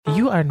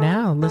You are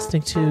now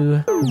listening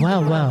to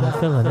Well,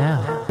 Feeling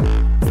Now.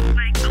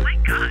 Like, oh my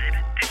God,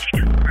 did she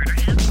just murder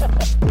him?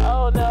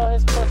 Oh no,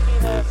 his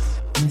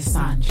puffiness.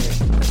 Misandry.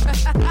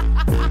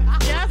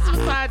 Yes,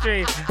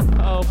 Misandry.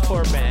 Oh,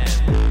 poor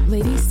man.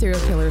 Lady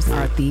serial killers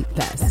are the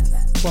best.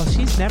 Well,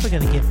 she's never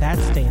going to get that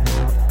stain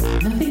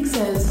out. Nothing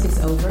says it's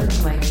over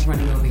like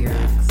running over your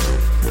ex.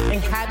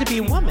 It had to be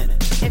a woman.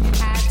 It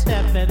had to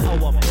have been a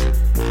woman.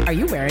 Are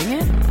you wearing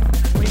it?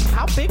 Wait,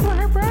 how big were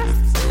her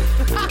breasts?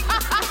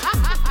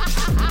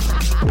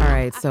 All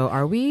right, so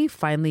are we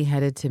finally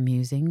headed to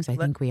musings? I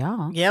think we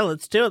are. Yeah,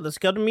 let's do it. Let's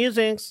go to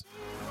musings.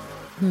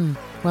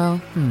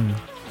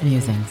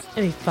 Musings.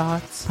 Any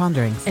thoughts?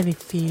 Ponderings. Any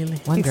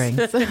feelings? Wonderings.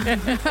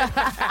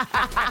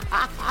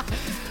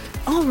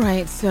 All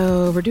right,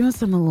 so we're doing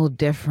something a little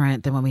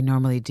different than what we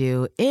normally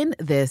do in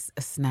this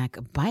snack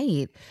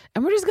bite.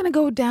 And we're just going to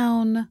go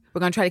down. We're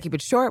going to try to keep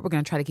it short. We're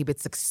going to try to keep it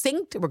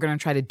succinct. We're going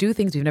to try to do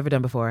things we've never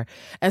done before.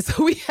 And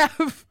so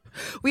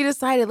we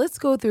decided let's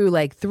go through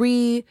like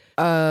 3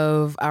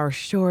 of our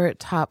short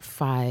top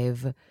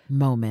 5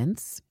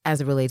 moments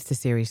as it relates to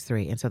series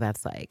 3. And so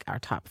that's like our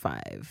top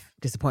 5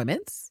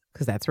 disappointments,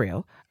 because that's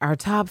real. Our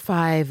top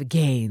 5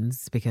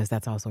 gains, because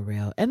that's also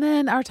real. And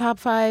then our top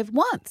 5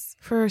 wants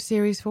for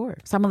series 4.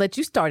 So I'm gonna let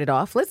you start it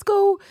off. Let's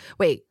go.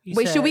 Wait,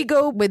 should we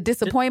go with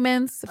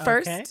disappointments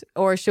first? Okay.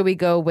 Or should we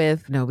go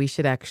with, no, we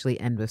should actually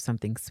end with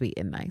something sweet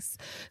and nice.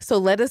 So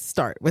let us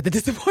start with the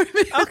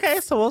disappointments. Okay,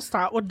 so we'll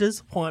start with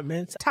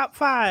disappointments. Top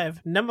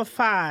 5. Number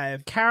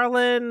 5,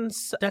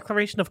 Carolyn's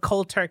declaration of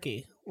cold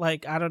turkey.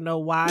 Like, I don't know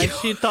why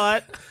she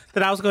thought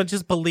that I was going to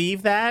just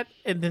believe that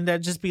and then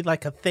that'd just be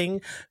like a thing.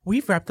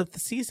 We've wrapped up the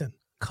season.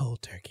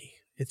 Cold turkey.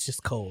 It's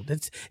just cold.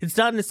 It's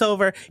done. It's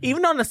over.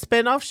 Even on a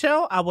spinoff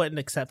show, I wouldn't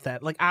accept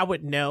that. Like, I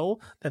would know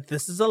that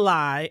this is a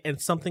lie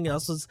and something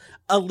else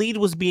a lead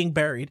was being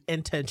buried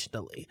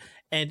intentionally.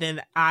 And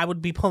then I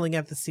would be pulling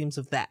at the seams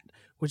of that,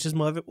 which is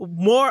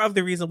more of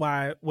the reason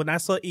why when I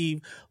saw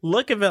Eve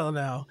look at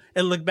Villanelle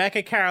and look back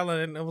at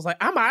Carolyn and was like,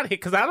 I'm out of here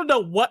because I don't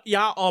know what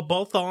y'all are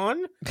both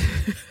on,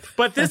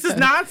 but this is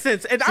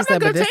nonsense and I'm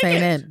not going to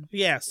take it.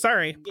 Yeah,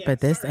 sorry. But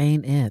this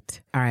ain't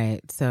it. All right.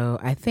 So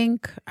I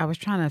think I was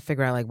trying to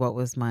figure out like what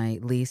was my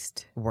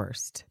least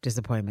worst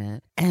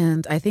disappointment.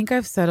 And I think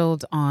I've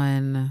settled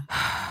on...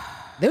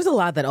 There's a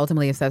lot that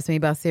ultimately upsets me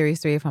about series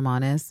 3, if I'm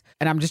honest.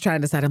 And I'm just trying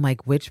to decide, I'm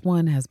like, which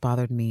one has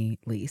bothered me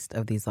least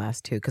of these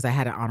last 2? Because I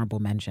had an honorable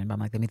mention, but I'm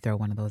like, let me throw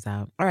one of those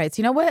out. All right, so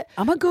you know what?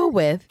 I'm going to go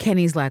with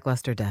Kenny's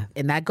lackluster death.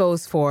 And that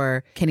goes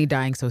for Kenny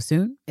dying so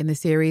soon in the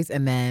series,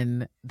 and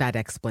then that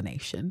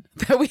explanation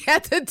that we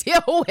had to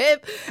deal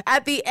with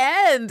at the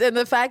end. And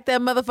the fact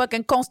that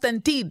motherfucking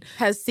Constantine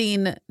has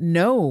seen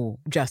no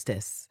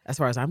justice, as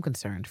far as I'm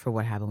concerned, for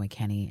what happened with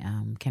Kenny.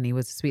 Kenny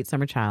was a sweet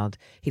summer child.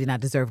 He did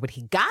not deserve what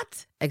he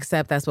got,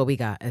 except that's what we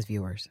got as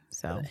viewers.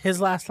 So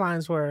his last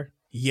lines were,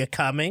 "You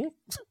coming?"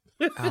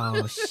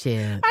 Oh,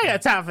 shit. I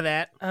got time for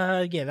that.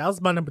 Yeah, that was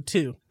my number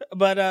 2.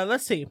 But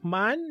let's see.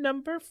 My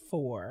number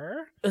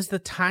 4 is the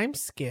time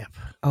skip.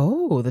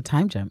 Oh, the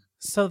time jump.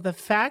 So the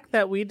fact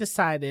that we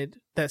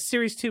decided that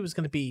series 2 was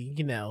going to be,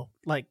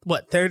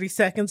 30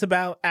 seconds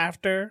about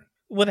after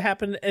what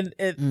happened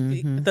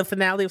in the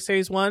finale of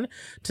series 1,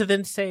 to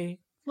then say,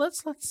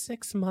 let's let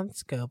 6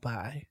 months go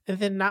by and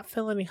then not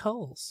fill any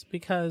holes,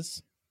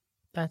 because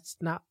that's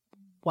not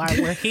why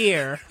we're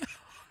here.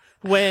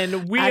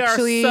 When we are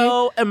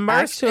so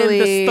immersed in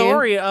the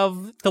story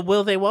of the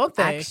will they, won't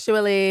they.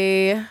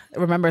 Actually,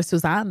 remember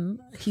Suzanne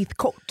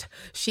Heathcote?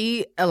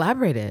 She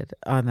elaborated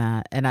on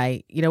that.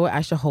 And you know what?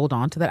 I should hold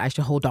on to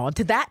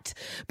that.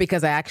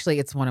 Because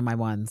it's one of my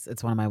ones.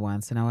 It's one of my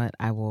ones. You know what?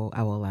 I will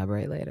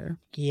elaborate later.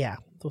 Yeah.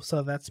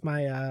 So that's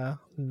my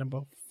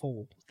number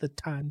 4, the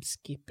time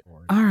skip.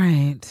 All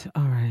right.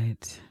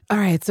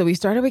 So we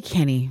started with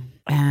Kenny,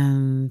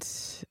 and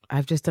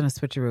I've just done a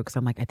switcheroo because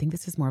I'm like, I think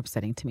this is more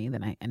upsetting to me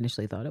than I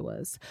initially thought it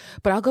was.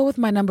 But I'll go with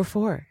my number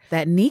 4,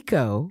 that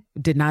Nico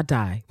did not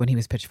die when he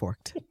was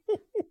pitchforked.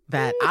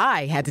 That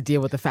I had to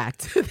deal with the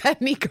fact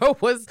that Nico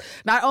was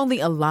not only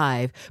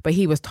alive, but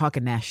he was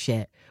talking that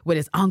shit with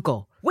his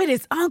uncle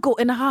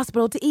in the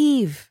hospital to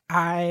Eve.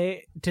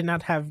 I did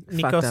not have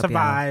Nico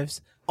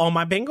survives on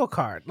my bingo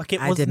card. Like,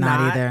 it was I did not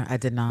either. I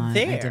did not.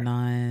 There. I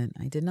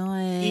did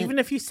not. Even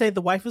if you say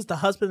the wife is the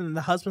husband and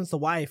the husband's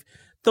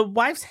the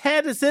wife's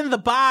head is in the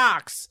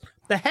box.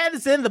 The head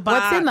is in the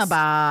box. What's in the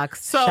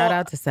box? So, shout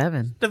out to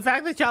 7. The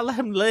fact that y'all let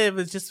him live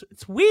is just,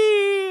 it's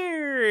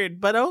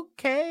weird, but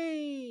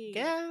okay.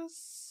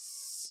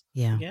 Yes.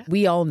 Yeah.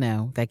 We all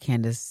know that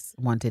Candace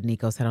wanted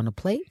Nico's head on a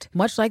plate,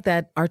 much like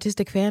that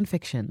artistic fan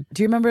fiction.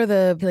 Do you remember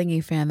the Killing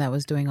Eve fan that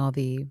was doing all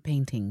the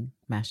painting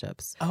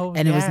mashups. Oh,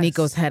 and it was yes.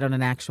 Nico's head on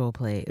an actual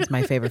plate. It's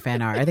my favorite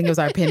fan art. I think it was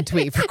our pinned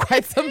tweet for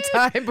quite some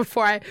time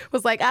before I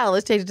was like,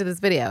 let's change it to this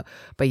video.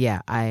 But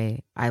yeah,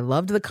 I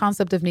loved the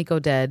concept of Nico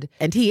dead.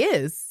 And he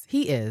is.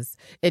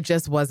 It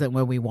just wasn't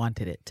when we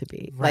wanted it to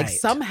be. Right. Like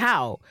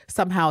somehow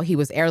he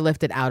was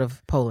airlifted out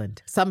of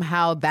Poland.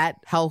 Somehow that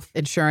health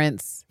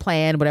insurance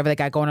plan, whatever they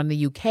got going on in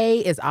the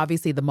UK, is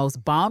obviously the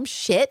most bomb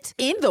shit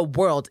in the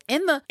world,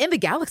 in the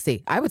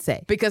galaxy, I would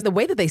say. Because the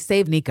way that they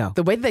saved Nico,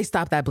 the way that they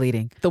stopped that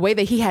bleeding, the way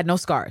that he had no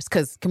scars.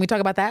 Because can we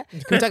talk about that?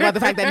 Can we talk about the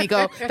fact that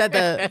Nico, that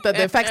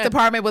the effects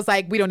department was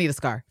like, we don't need a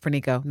scar for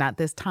Nico. Not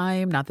this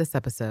time, not this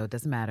episode.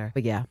 Doesn't matter.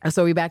 But yeah.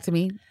 So are we back to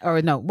me?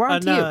 Or no, we're on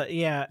to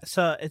you. Yeah.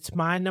 So it's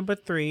my number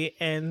 3,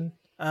 and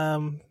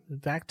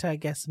back to, I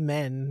guess,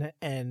 men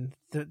and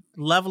the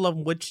level of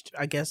which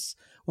I guess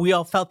we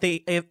all felt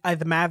they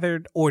either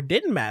mattered or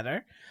didn't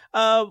matter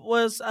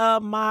was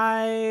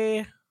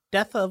my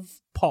death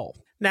of Paul.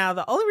 Now,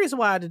 the only reason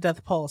why the death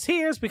of Paul is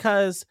here is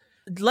because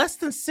less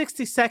than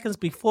 60 seconds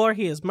before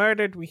he is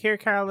murdered, we hear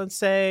Carolyn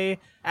say,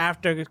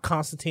 after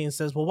Constantine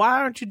says, well, why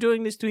aren't you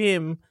doing this to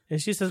him?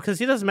 And she says, because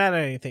he doesn't matter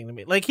anything to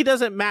me. Like, he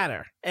doesn't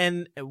matter.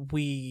 And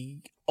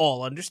we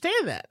all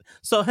understand that.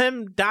 So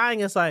him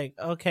dying is like,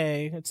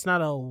 okay, it's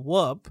not a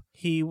whoop.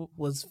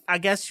 I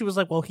guess she was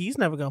like, well, he's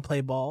never going to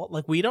play ball.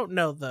 Like, we don't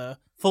know the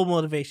full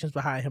motivations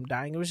behind him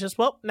dying. It was just,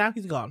 well, now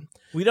he's gone.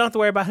 We don't have to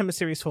worry about him in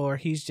series 4.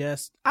 He's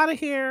just out of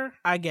here,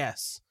 I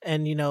guess.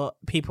 And,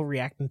 people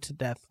reacting to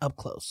death up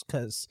close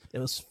because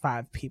there was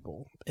 5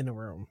 people in a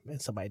room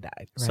and somebody died.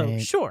 Right. So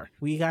sure,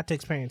 we got to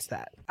experience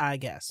that, I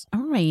guess.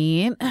 All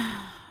right.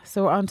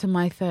 So on to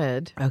my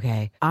third.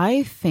 Okay.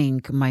 I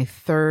think my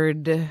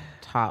third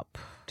top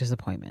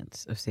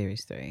disappointments of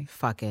series 3.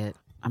 Fuck it.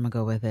 I'm going to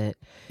go with it.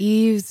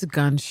 Eve's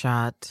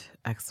gunshot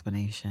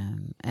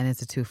explanation. And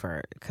it's a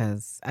twofer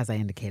because, as I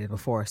indicated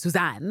before,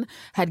 Suzanne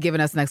had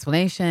given us an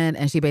explanation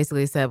and she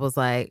basically was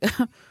like,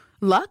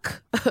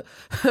 luck?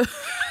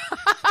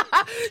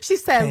 She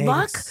said, Thanks.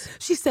 luck?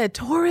 She said,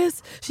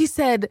 Taurus? She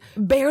said,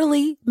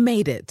 barely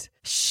made it.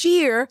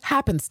 Sheer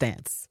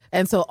happenstance.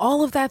 And so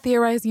all of that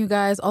theorizing, you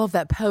guys, all of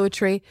that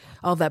poetry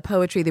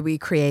that we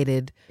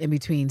created in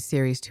between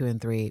series 2 and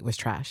 3 was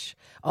trash.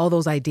 All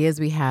those ideas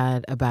we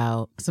had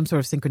about some sort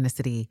of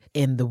synchronicity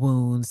in the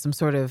wounds, some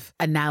sort of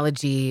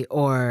analogy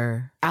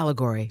or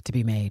allegory to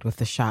be made with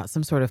the shot,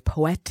 some sort of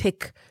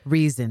poetic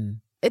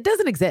reason. It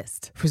doesn't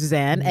exist for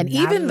Suzanne. And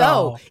even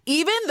though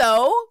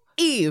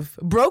Eve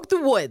broke the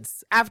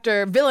woods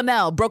after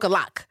Villanelle broke a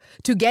lock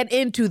to get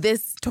into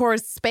this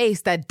tourist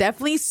space that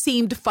definitely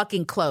seemed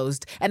fucking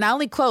closed. And not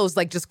only closed,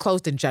 like just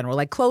closed in general,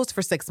 like closed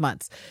for 6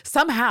 months.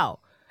 Somehow,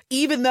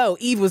 even though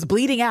Eve was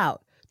bleeding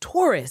out,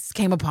 tourists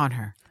came upon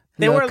her.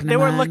 They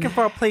were looking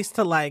for a place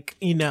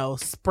to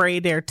spray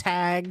their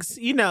tags.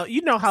 You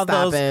know how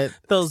those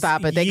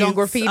They go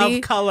graffiti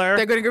of color.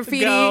 They're going to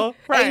graffiti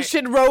right.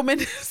 ancient Roman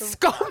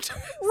sculptures.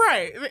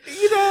 Right.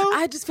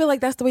 I just feel like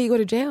that's the way you go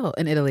to jail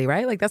in Italy,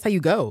 right? Like that's how you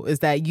go. Is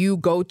that you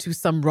go to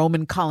some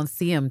Roman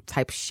Colosseum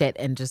type shit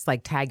and just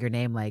like tag your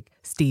name like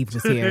Steve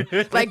was here.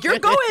 Like you're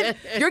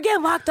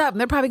getting locked up and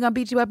they're probably going to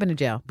beat you up in the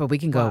jail. But we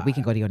can go. Wow. We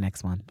can go to your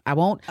next one. I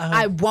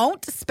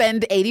won't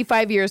spend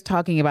 85 years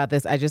talking about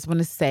this. I just want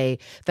to say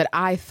that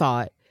I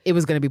thought it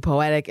was going to be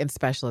poetic and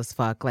special as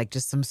fuck, like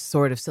just some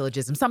sort of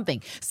syllogism,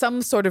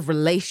 some sort of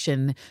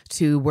relation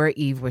to where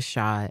Eve was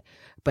shot.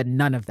 But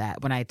none of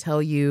that. When I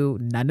tell you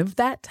none of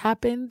that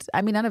happened,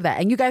 I mean none of that.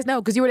 And you guys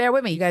know because you were there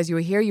with me. You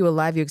were here, you were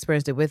live, you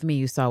experienced it with me,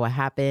 you saw what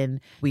happened.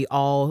 We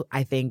all,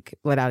 I think,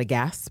 let out a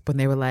gasp when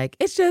they were like,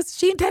 it's just,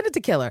 she intended to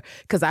kill her.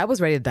 Because I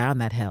was ready to die on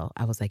that hill.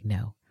 I was like,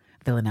 no.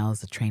 Villanelle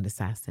is a trained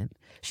assassin.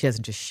 She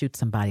doesn't just shoot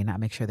somebody and not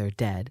make sure they're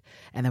dead.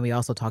 And then we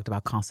also talked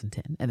about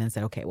Constantine and then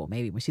said, okay, well,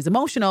 maybe when she's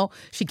emotional,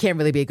 she can't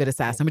really be a good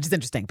assassin, which is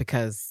interesting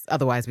because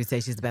otherwise we say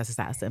she's the best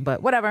assassin.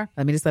 But whatever.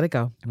 Let me just let it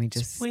go. Let me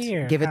just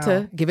give it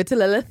to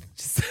Lilith.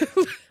 Just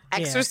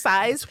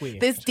exercise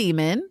this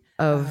demon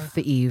of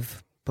the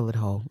Eve bullet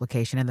hole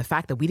location and the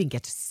fact that we didn't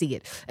get to see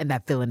it and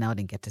that Villanelle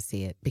didn't get to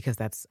see it because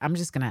I'm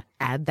just going to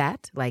add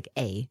that like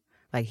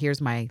here's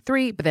my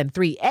 3, but then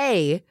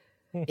 3A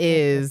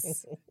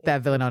is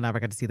that Villanelle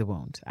never got to see the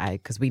wound.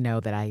 Because we know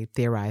that I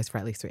theorized for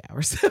at least 3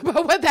 hours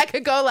about what that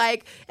could go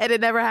like, and it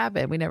never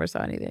happened. We never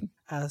saw anything.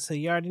 So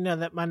you already know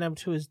that my number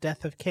 2 is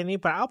Death of Kenny,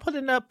 but I'll put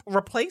in up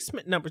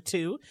replacement number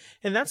 2,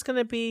 and that's going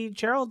to be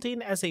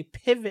Geraldine as a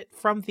pivot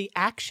from the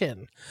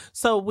action.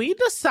 So we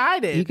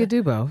decided you could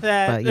do both,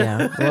 but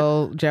yeah.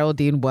 Well,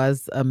 Geraldine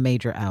was a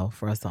major L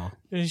for us all.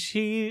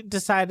 She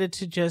decided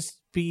to just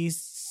be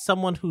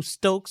someone who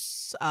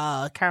stokes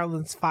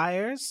Carolyn's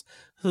fires,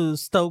 who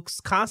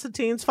stokes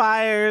Constantine's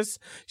fires.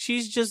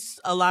 She's just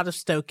a lot of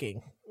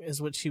stoking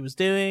is what she was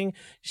doing.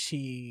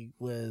 She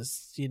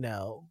was,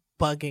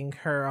 bugging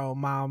her own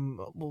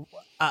mom,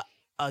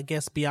 I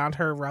guess, beyond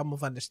her realm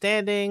of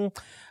understanding.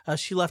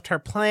 She left her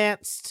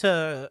plants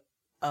to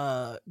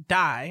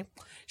die.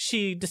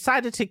 She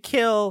decided to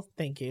kill,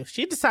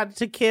 She decided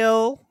to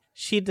kill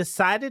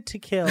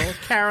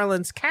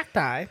Carolyn's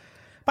cacti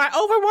by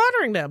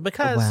overwatering them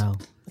because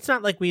It's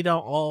not like we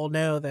don't all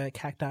know that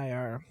cacti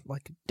are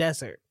like a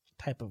desert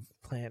type of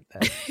plant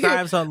that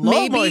thrives on low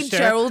Maybe moisture.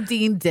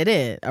 Geraldine did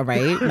it, all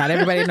right? Not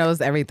everybody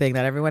knows everything.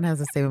 Not everyone has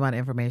the same amount of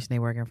information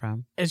they're working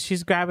from. And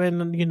she's grabbing,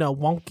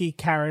 wonky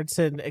carrots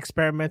and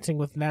experimenting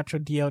with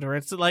natural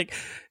deodorants. Like,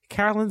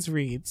 Carolyn's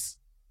reads.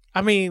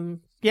 I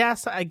mean,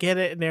 yes, I get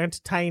it, and they're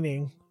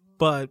entertaining,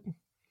 but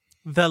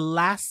the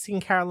last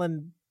scene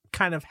Carolyn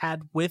kind of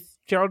had with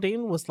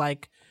Geraldine was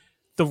like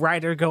the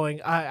writer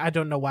going, I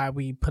don't know why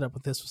we put up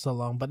with this for so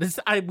long, but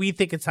we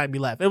think it's time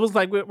you left. It was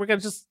like, we're going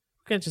to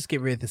just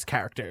get rid of this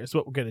character is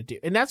what we're going to do.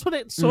 And that's what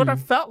it sort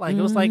of felt like.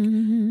 It was like,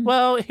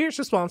 well, here's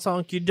your swan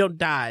song. You don't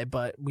die,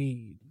 but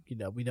we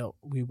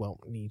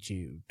won't need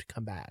you to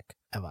come back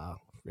ever,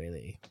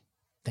 really.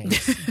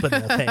 Thanks, but no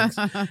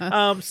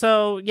thanks.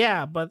 So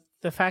yeah, but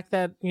the fact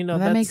that,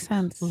 that makes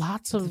sense.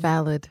 Lots of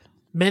valid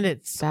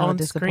minutes on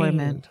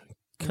disappointment. Screen.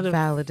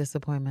 Valid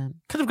disappointment.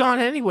 Could have gone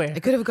anywhere.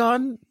 It could have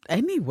gone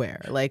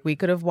anywhere. Like, we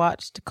could have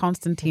watched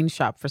Constantine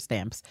shop for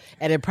stamps,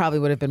 and it probably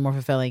would have been more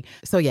fulfilling.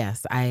 So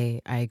yes, I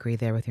agree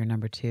there with your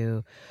number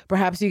 2.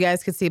 Perhaps you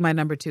guys could see my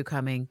number 2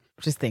 coming.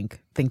 Just think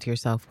to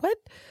yourself,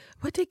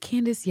 what did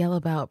Candace yell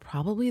about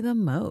probably the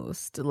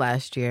most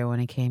last year when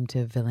it came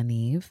to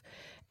Villeneuve?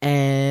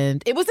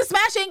 And it was the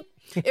smashing.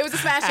 It was a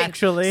smashing.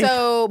 Actually.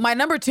 So my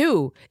number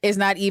 2 is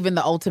not even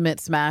the ultimate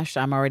smash.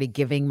 I'm already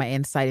giving my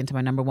insight into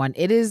my number 1.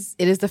 It is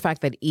the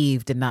fact that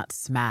Eve did not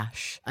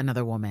smash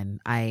another woman.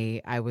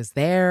 I was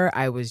there.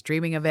 I was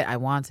dreaming of it. I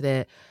wanted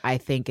it. I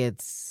think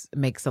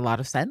makes a lot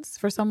of sense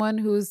for someone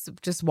who's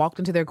just walked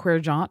into their queer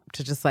jaunt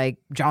to just like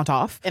jaunt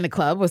off in a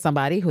club with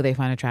somebody who they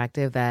find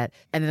attractive. And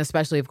then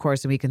especially, of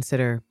course, when we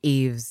consider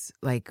Eve's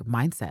like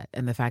mindset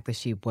and the fact that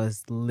she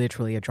was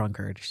literally a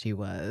drunkard. She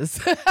was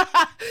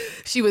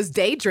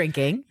day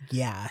drinking.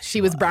 Yeah, she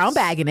was brown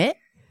bagging it.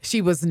 She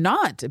was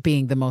not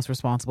being the most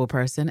responsible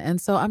person.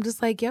 And so I'm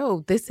just like, yo,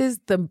 this is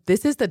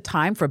the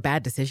time for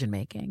bad decision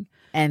making.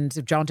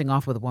 And jaunting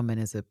off with a woman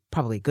is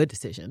probably a good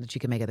decision that you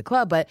can make at the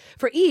club. But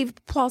for Eve,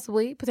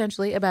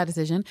 potentially a bad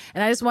decision.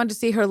 And I just wanted to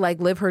see her like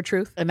live her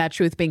truth. And that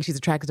truth being she's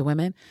attracted to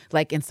women,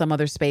 like in some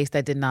other space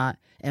that did not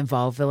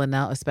involve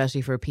Villanelle, especially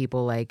for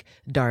people like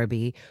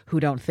Darby, who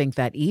don't think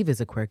that Eve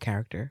is a queer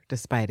character,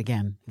 despite,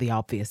 again, the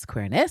obvious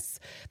queerness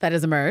that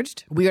has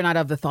emerged. We are not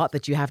of the thought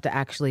that you have to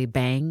actually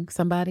bang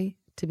somebody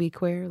to be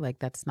queer. Like,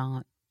 that's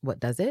not what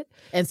does it.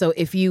 And so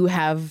if you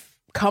have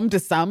come to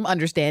some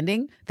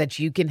understanding that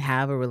you can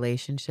have a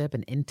relationship,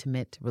 an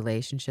intimate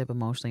relationship,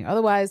 emotionally or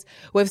otherwise,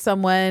 with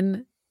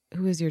someone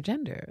who is your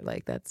gender,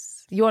 like,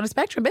 that's you on a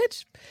spectrum,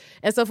 bitch.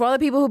 And so for all the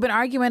people who've been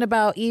arguing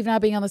about Eve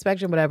not being on the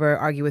spectrum, whatever,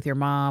 argue with your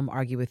mom,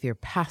 argue with your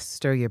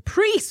pastor, your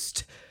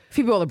priest,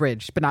 few people on the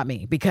bridge, but not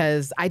me,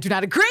 because I do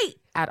not agree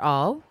at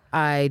all.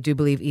 I do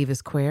believe Eve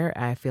is queer.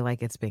 I feel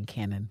like it's been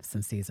canon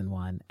since season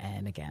 1.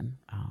 And again,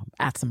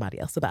 ask somebody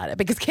else about it,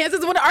 because Kansas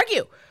doesn't want to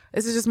argue.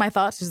 This is just my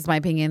thoughts, just my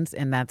opinions,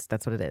 and that's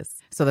what it is.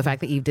 So the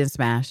fact that Eve didn't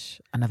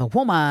smash another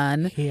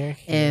woman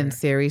in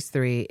series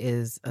 3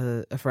 is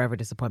a forever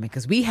disappointment,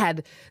 because we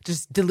had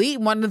just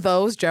delete one of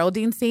those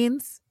Geraldine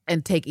scenes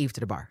and take Eve to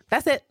the bar.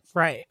 That's it.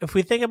 Right. If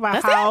we think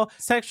about how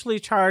sexually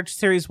charged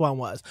series 1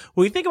 was,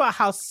 when we think about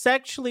how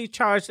sexually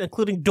charged,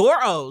 including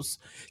Doro's,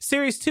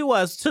 series 2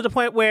 was, to the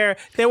point where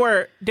there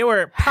were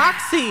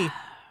proxy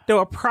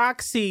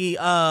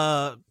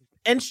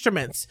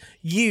instruments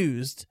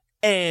used.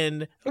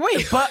 And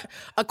but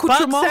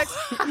accoutrement,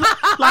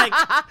 like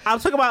I'm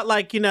talking about,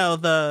 like,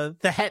 the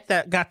het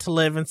that got to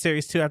live in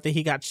series 2 after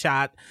he got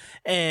shot,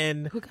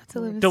 and who got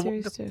to live in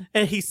series 2,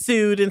 and he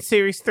sued in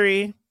series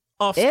 3.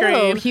 Off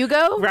screen.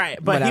 Hugo? Right.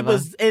 But whatever.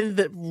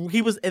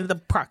 he was in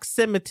the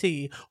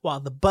proximity while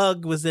the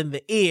bug was in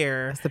the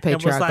ear. It's the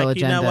patriarchal and was like,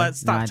 agenda. You know what?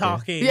 Stop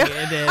talking. Yeah.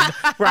 And then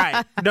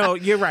right. No,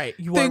 you're right.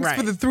 You were right.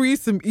 Thanks for the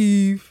threesome,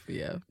 Eve.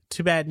 Yeah.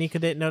 Too bad Nika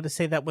didn't know to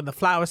say that when the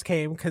flowers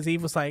came, because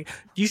Eve was like,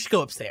 you should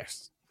go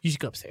upstairs.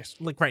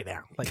 Like right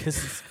now. Like,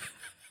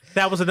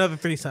 that was another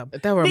threesome.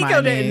 That reminded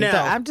Nico didn't know.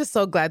 I'm just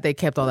so glad they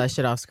kept all that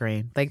shit off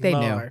screen. Like, they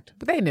knew.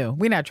 But they knew.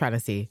 We're not trying to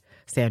see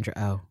Sandra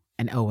Oh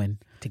and Owen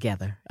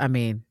together. I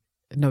mean,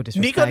 no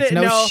disrespect.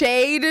 No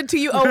shade to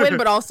you, Owen,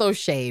 but also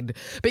shade.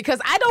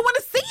 Because I don't want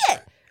to see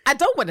it. I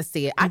don't want to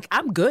see it.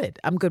 I'm good.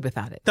 I'm good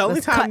without it. The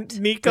only time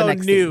Nico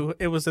knew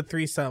it was a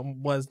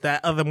threesome was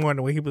that other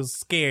morning when he was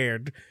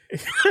scared.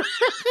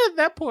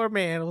 That poor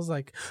man was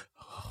like,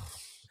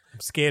 I'm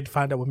scared to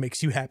find out what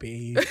makes you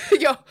happy.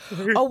 Yo.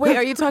 Oh, wait.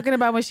 Are you talking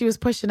about when she was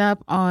pushing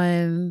up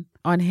on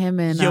him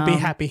and... You'll be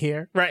happy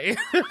here. Right.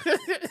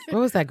 What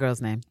was that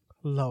girl's name?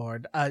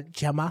 Lord.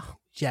 Gemma.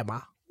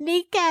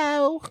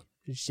 Nico.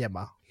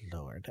 Gemma.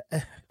 Lord.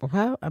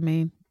 Well, I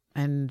mean,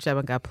 and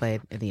Gemma got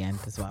played at the end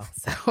as well.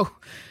 So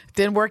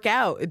didn't work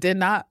out. It did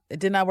not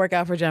work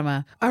out for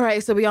Gemma. All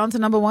right, so we on to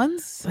number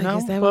ones? Like,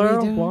 is that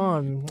what we do?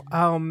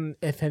 One.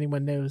 If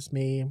anyone knows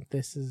me,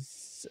 this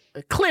is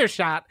a clear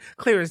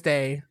as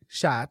day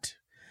shot.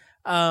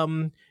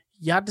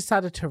 Y'all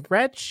decided to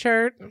red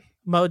shirt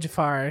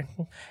Mojafari.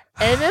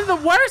 And in the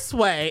worst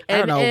way. I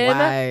don't know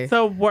why.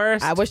 The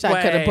worst I wish way.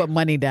 I could have put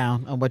money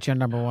down on what your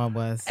number one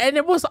was. And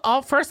it was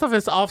all, first off,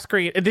 it's off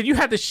screen. And then you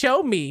had to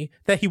show me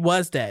that he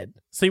was dead.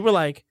 So you were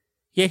like,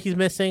 yeah, he's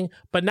missing.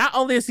 But not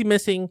only is he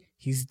missing,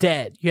 he's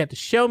dead. You had to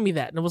show me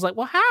that. And it was like,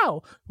 well,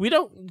 how? We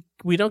don't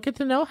get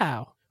to know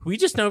how. We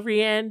just know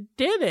Rianne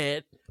did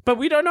it, but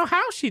we don't know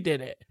how she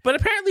did it. But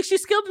apparently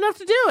she's skilled enough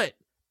to do it.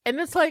 And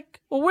it's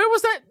like, well, where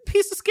was that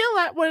piece of skill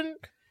at when...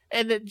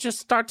 And it just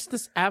starts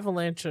this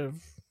avalanche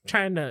of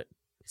trying to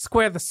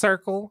square the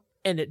circle,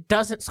 and it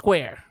doesn't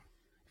square.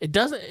 It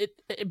doesn't.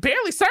 It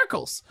barely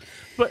circles.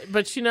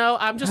 But you know,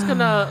 I'm just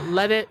gonna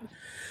let it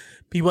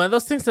be one of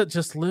those things that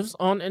just lives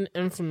on in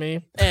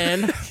infamy.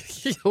 And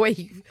the way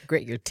you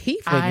grit your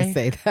teeth when you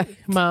say that,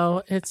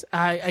 Mo,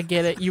 I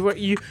get it. You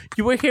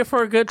were here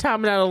for a good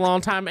time, not a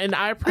long time, and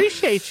I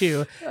appreciate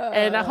you.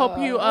 And I hope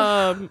you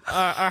are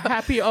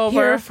happy over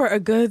here for a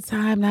good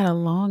time, not a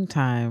long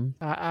time.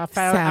 I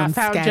found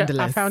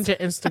your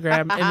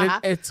Instagram,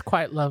 and it's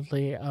quite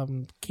lovely.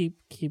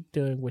 Keep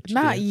doing what you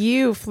do. Not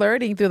you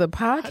flirting through the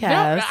podcast.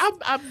 No,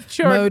 I'm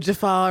sure. Mo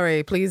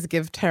Jafari, please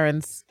give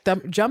Terrence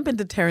jump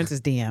into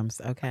Terrence's DMs.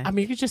 Okay. I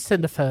mean, you just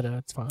send a photo.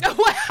 It's fine.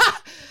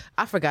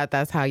 I forgot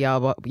that's how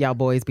y'all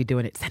boys be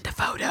doing it. Send a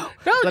photo.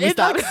 No, Let me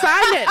stop. Like,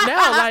 sign it.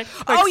 No, like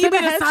oh, you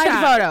mean a a signed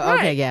headshot. photo? Right.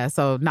 Okay, yeah.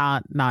 So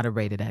not a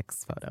rated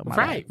X photo. My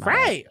Right.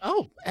 bad.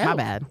 Oh, my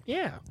bad.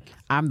 Yeah.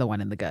 I'm the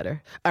one in the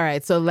gutter. All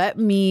right, so let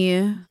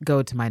me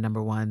go to my number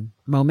one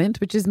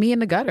moment, which is me in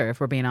the gutter, if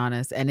we're being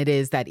honest. And it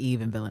is that Eve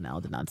and Villanelle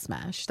did not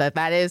smash.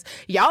 That is,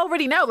 y'all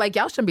already know, like,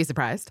 y'all shouldn't be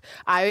surprised.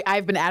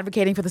 I've been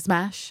advocating for the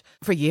smash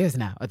for years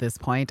now at this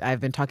point. I've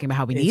been talking about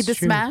how we need the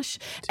smash.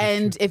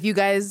 And if you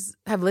guys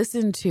have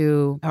listened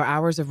to our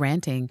hours of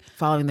ranting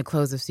following the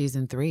close of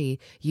season 3,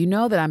 you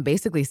know that I'm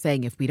basically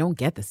saying if we don't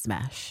get the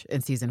smash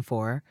in season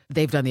 4,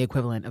 they've done the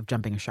equivalent of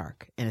jumping a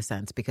shark in a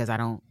sense, because I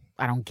don't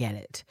get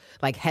it.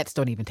 Like, hets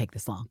don't even take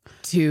this long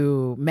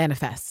to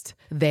manifest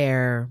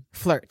their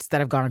flirts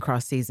that have gone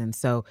across seasons.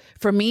 So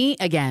for me,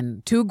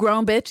 again, 2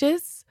 grown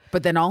bitches,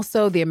 but then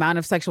also the amount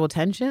of sexual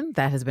tension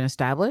that has been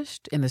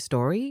established in the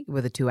story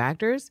with the 2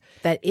 actors,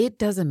 that it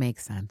doesn't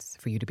make sense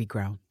for you to be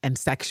grown and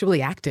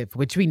sexually active,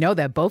 which we know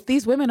that both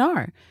these women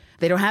are.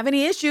 They don't have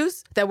any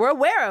issues that we're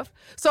aware of.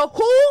 So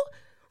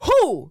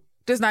who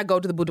does not go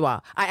to the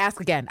boudoir? I ask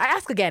again.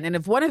 And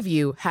if one of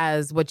you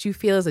has what you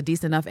feel is a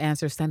decent enough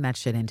answer, send that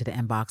shit into the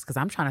inbox, because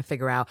I'm trying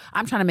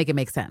to make it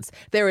make sense.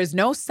 There is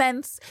no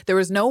sense. There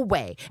is no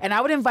way. And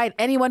I would invite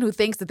anyone who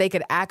thinks that they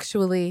could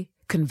actually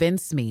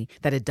convince me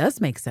that it does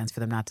make sense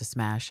for them not to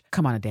smash.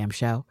 Come on a damn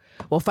show.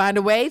 We'll find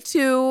a way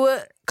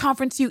to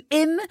conference you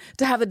in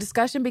to have a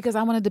discussion, because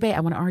I want to debate. I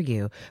want to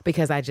argue,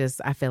 because I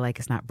feel like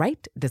it's not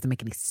right. It doesn't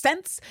make any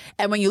sense.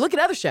 And when you look at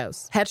other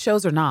shows, head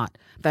shows or not,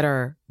 that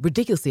are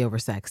ridiculously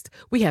oversexed,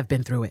 we have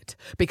been through it,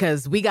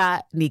 because we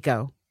got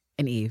Nico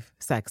and Eve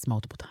sex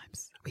multiple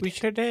times. We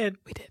sure did.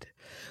 We did.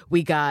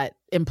 We got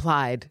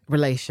implied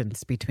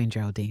relations between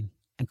Geraldine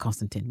and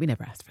Constantine. We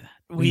never asked for that.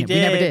 We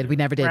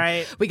never did.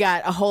 Right. We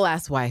got a whole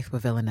ass wife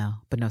with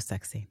Villanelle, but no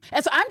sex scene.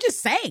 And so I'm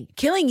just saying,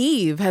 Killing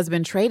Eve has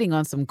been trading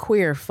on some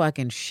queer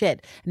fucking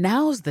shit.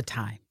 Now's the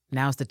time.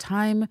 Now's the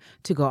time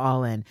to go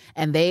all in.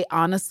 And they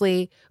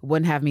honestly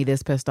wouldn't have me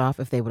this pissed off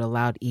if they would have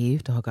allowed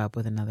Eve to hook up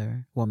with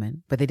another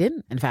woman. But they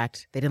didn't. In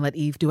fact, they didn't let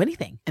Eve do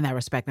anything in that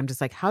respect. I'm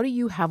just like, how do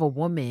you have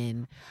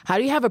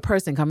a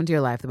person come into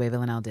your life the way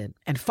Villanelle did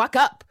and fuck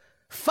up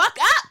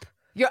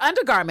your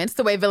undergarments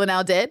the way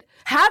Villanelle did?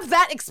 Have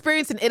that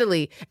experience in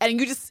Italy, and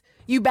you just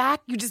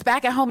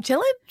back at home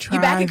chilling? You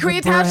back in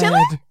Koreatown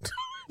chilling?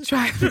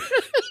 Try.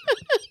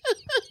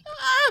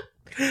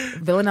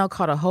 Villanelle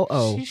caught a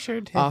ho-oh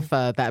off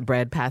that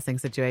bread passing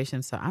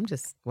situation. So I'm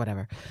just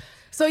whatever.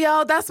 So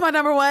y'all, that's my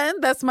number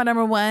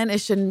one. It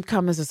shouldn't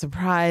come as a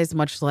surprise,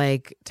 much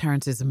like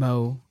Terrence's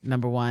Mo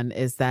number one,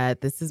 is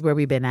that this is where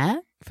we've been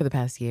at for the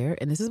past year,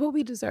 and this is what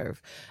we deserve.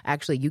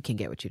 Actually, you can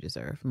get what you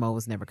deserve. Mo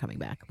was never coming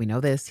back. We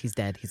know this. He's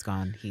dead. He's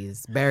gone.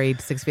 He's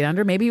buried 6 feet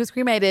under. Maybe he was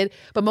cremated,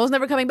 but Mo's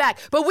never coming back.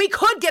 But we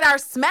could get our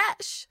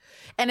smash.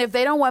 And if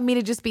they don't want me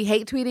to just be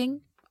hate tweeting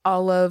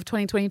all of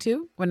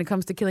 2022 when it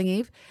comes to Killing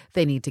Eve,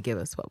 they need to give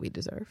us what we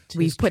deserve.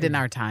 We've put in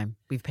our time.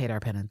 We've paid our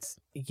penance.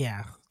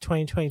 Yeah,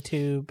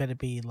 2022 better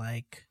be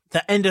like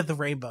the end of the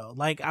rainbow.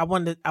 Like, I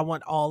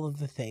want all of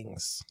the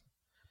things.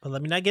 But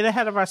let me not get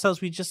ahead of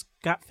ourselves. We just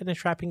got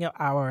finished wrapping up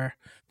our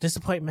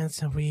disappointments,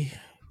 and we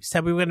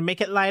said we were going to make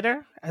it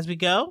lighter as we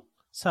go.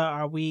 So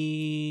are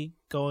we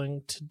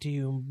going to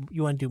do,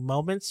 you want to do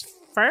moments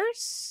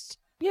first?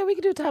 Yeah, we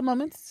can do top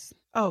moments.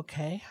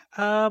 Okay.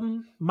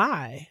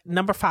 My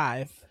number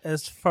 5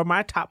 is for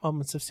my top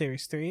moments of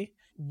series 3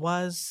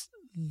 was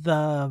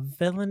the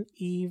Villain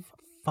Eve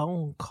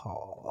phone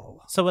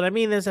call. So what I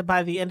mean is that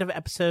by the end of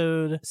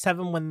episode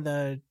 7, when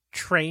the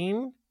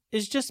train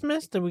is just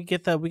missed, and we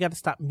got to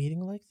stop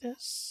meeting like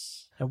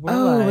this. And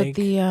we're with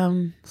the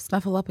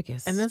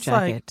snuffleupagus and it's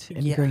jacket like,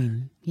 in yeah.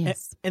 green.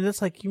 Yes. And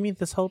it's like, you mean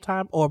this whole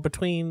time, or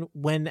between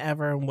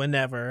whenever and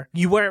whenever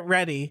you weren't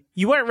ready?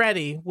 You weren't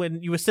ready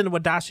when you were sitting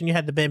with Dash and you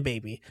had the Ben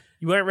baby.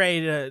 You weren't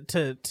ready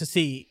to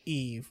see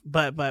Eve,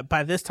 but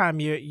by this time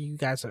you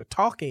guys are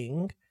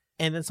talking,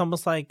 and it's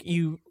almost like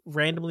you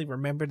randomly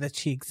remember that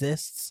she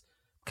exists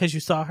because you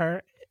saw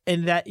her,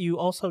 and that you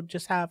also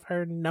just have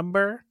her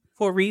number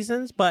for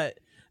reasons. But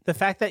the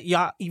fact that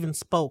y'all even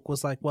spoke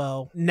was like,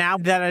 well, now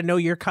that I know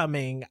you're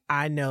coming,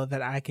 I know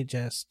that I could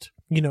just,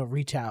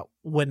 reach out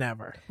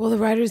whenever. Well, the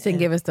writers didn't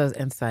give us those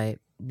insight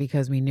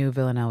because we knew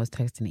Villanelle was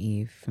texting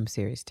Eve from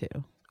series 2.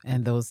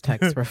 And those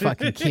texts were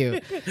fucking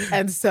cute.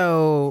 And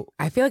so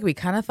I feel like we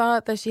kind of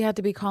thought that she had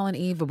to be calling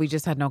Eve, but we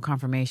just had no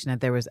confirmation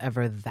that there was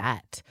ever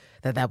that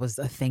was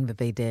a thing that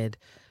they did.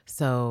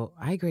 So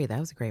I agree. That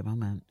was a great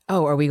moment.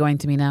 Oh, are we going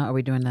to me now? Are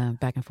we doing the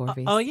back and forth?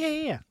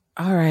 Yeah.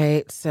 All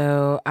right.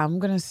 So I'm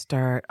going to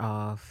start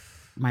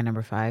off my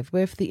number 5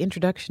 with the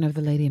introduction of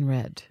the Lady in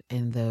Red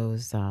in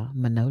those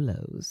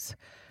Manolos,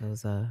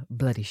 those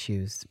bloody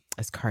shoes,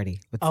 as Cardi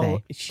would say.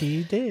 Oh,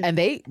 she did. And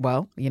they,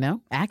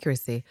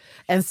 accuracy.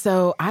 And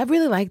so I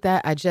really like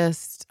that.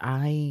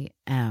 I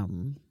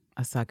am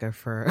a sucker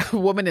for a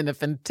woman in a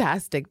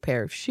fantastic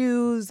pair of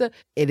shoes.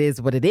 It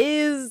is what it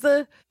is.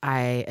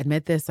 I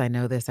admit this. I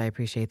know this. I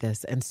appreciate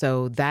this. And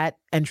so that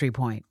entry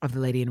point of the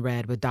Lady in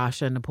Red with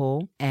Dasha in the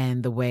pool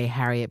and the way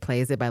Harriet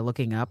plays it by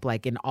looking up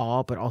like in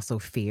awe, but also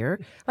fear.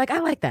 Like, I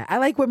like that. I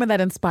like women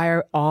that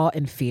inspire awe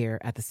and fear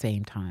at the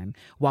same time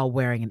while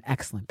wearing an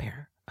excellent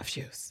pair of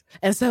shoes.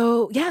 And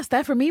so, yes,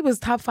 that for me was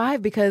top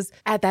 5 because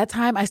at that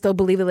time, I still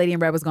believed the Lady in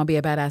Red was going to be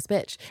a badass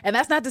bitch. And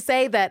that's not to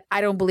say that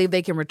I don't believe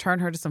they can return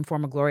her to some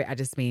form of glory. I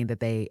just mean that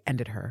they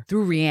ended her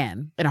through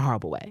Rianne in a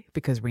horrible way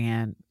because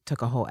Rianne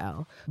took a whole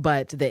L.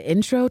 But the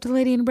intro to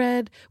Lady in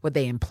Red, what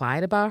they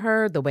implied about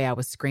her, the way I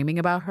was screaming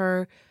about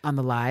her on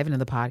the live and in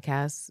the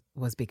podcast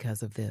was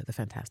because of the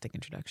fantastic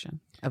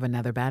introduction of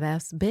another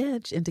badass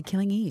bitch into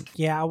killing Eve.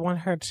 Yeah, I want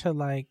her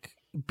to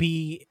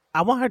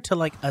I want her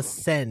to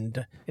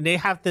ascend, and there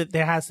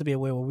has to be a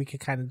way where we could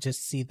kind of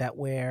just see that,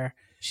 where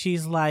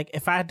she's like,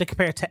 if I had to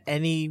compare it to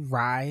any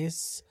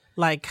rise,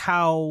 like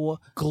how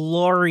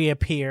Glory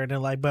appeared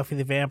in Buffy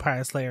the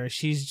Vampire Slayer,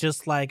 she's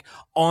just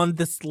on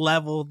this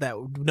level that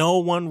no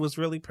one was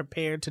really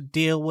prepared to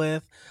deal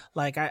with.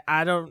 There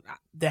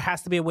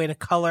has to be a way to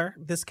color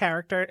this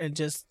character and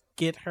just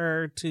get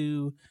her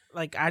to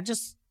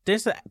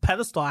there's a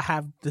pedestal I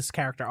have this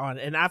character on,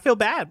 and I feel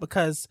bad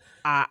because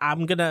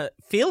I'm gonna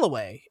feel a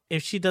way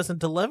if she doesn't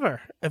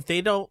deliver, if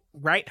they don't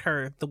write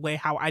her the way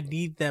how I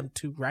need them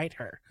to write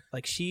her.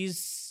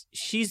 She's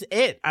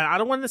it. I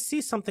don't want to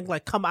see something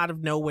come out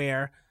of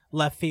nowhere,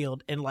 left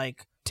field, and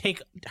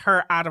take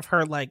her out of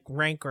her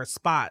rank or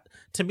spot.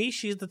 To me,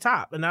 she's the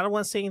top, and I don't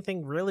want to see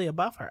anything really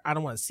above her. I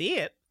don't want to see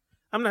it.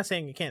 I'm not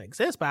saying it can't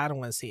exist, but I don't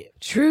want to see it.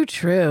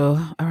 True.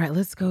 All right,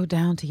 let's go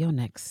down to your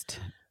next.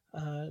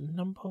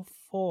 Number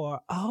 4.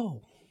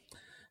 Oh,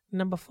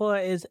 number 4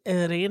 is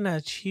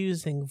Irina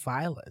choosing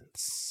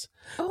violence.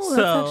 Oh,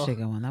 that's actually a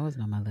good one. That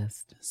wasn't on my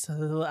list.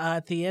 So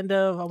at the end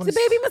of... It's a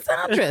baby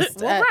misandrist.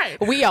 Well, right.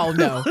 We all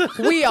know.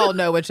 We all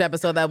know which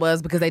episode that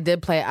was because they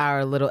did play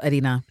our little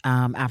Irina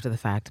after the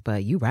fact.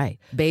 But you right.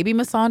 Baby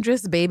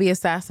misandrist, baby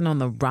assassin on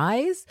the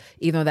rise.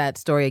 Even though that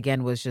story,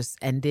 again, was just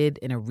ended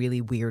in a really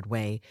weird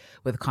way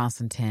with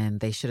Constantine.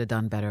 They should have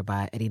done better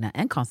by Irina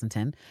and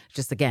Constantine.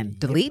 Just, again,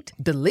 delete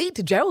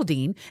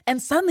Geraldine.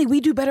 And suddenly we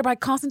do better by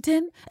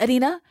Constantine,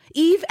 Irina,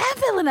 Eve,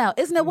 and Villanelle.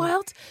 Isn't it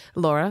wild?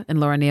 Laura and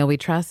Laura Neal, we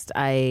trust.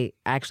 I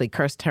actually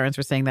cursed Terrence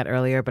for saying that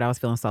earlier, but I was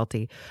feeling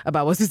salty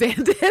about what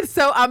Suzanne did.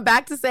 So I'm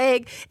back to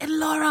saying, and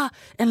Laura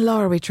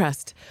we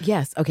trust.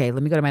 Yes. Okay,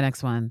 let me go to my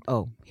next one.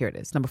 Oh, here it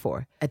is. Number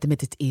 4.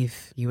 Admit it,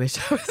 Eve. You wish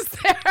I was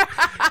there.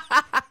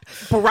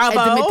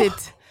 Bravo. Admit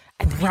it.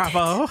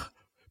 Bravo.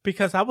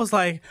 Because I was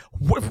like,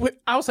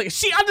 is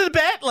she under the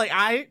bed?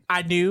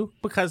 I knew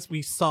because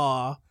we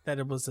saw that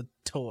it was a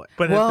toy.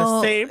 But at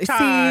the same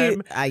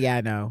time, yeah,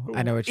 I know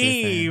what you're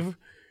saying. Eve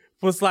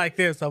was like,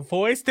 there's a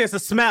voice, there's a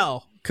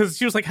smell. Because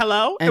she was like,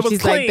 hello? And it was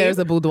she's clean. like, there's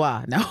a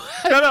boudoir. No,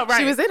 right.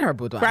 She was in her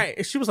boudoir.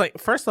 Right. She was like,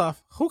 first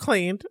off, who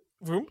cleaned?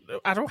 Room?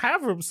 I don't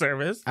have room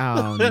service.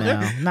 Oh,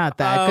 no, not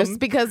that.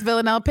 Because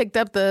Villanelle picked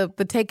up the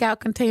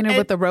takeout container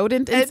with the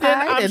rodent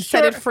inside and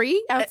set it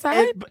free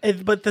outside?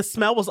 But the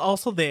smell was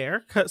also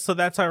there, so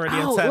that's already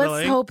unsettling.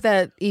 Let's hope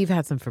that Eve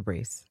had some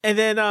Febreze. And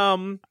then...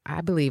 I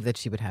believe that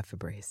she would have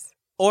Febreze.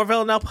 Or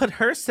Villanelle put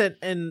her scent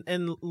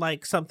in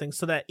something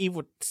so that Eve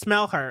would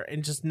smell her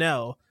and just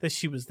know that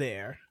she was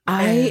there.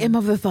 I am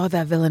of the thought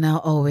that Villanelle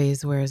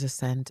always wears a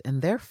scent,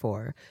 and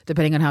therefore,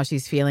 depending on how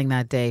she's feeling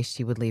that day,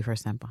 she would leave her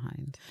scent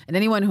behind. And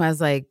anyone who has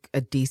a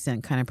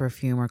decent kind of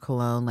perfume or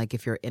cologne,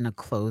 if you're in a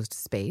closed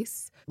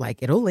space,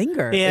 it'll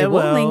linger. Yeah, it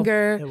will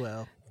linger. It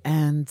will.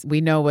 And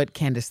we know what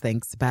Candace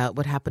thinks about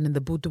what happened in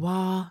the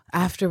boudoir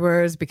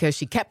afterwards because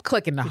she kept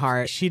clicking the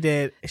heart. She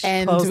did.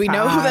 And we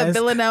know that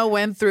Villanelle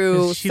went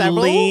through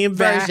several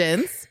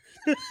versions.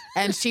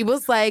 And she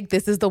was like,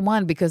 this is the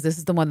one because this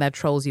is the one that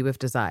trolls you with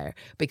desire.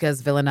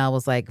 Because Villanelle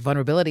was like,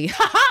 vulnerability,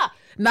 ha!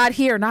 Not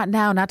here, not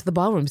now, not to the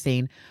ballroom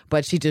scene.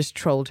 But she just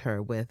trolled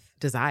her with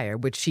desire,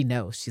 which she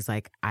knows. She's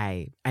like,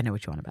 I know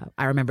what you want about.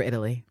 I remember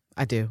Italy.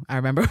 I do. I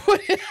remember.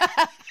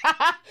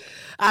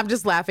 I'm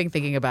just laughing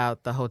thinking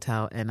about the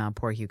hotel and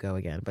poor Hugo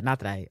again. But not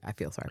that I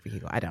feel sorry for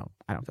Hugo. I don't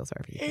feel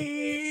sorry for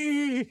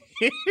Hugo.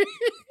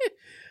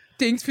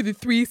 Thanks for the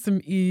threesome,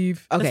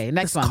 Eve. Okay,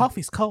 next one.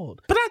 Coffee's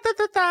cold.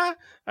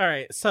 All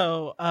right,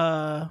 so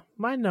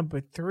my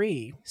number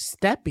 3,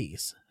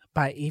 Steppies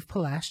by Eve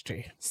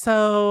Pilastri.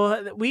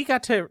 So we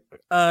got to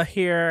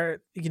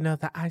hear,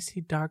 the I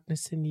See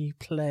Darkness in You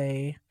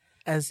play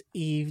as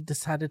Eve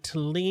decided to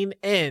lean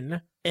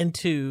into,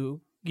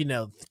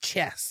 the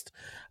chest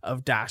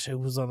of Dasha, who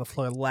was on the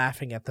floor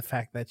laughing at the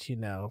fact that,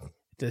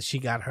 that she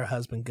got her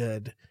husband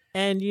good.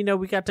 And,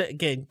 we got to,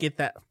 again, get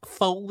that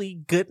Foley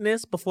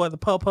goodness before the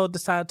Popo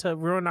decided to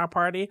ruin our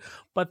party.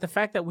 But the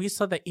fact that we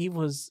saw that Eve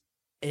was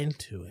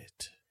into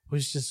it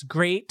was just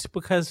great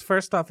because,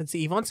 first off, it's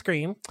Eve on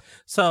screen.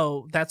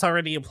 So that's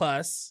already a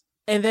plus.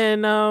 And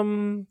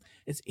then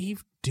it's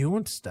Eve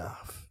doing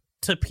stuff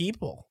to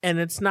people. And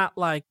it's not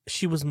like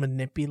she was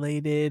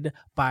manipulated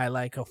by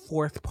like a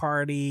fourth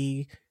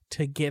party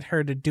to get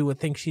her to do a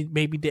thing she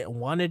maybe didn't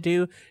want to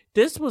do.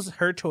 This was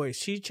her choice.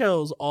 She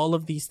chose all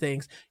of these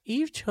things.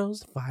 Eve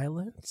chose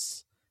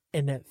violence,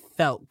 and it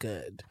felt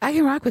good. I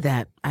can rock with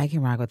that.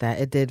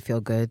 It did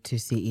feel good to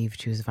see Eve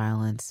choose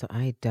violence, so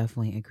I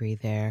definitely agree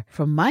there.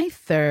 For my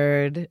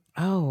third,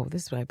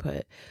 this is what I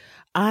put.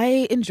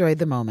 I enjoyed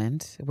the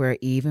moment where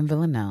Eve and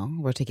Villanelle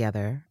were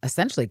together,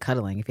 essentially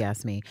cuddling, if you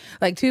ask me,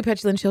 like two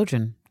petulant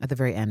children at the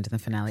very end of the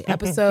finale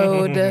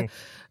episode.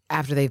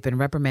 After they've been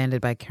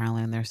reprimanded by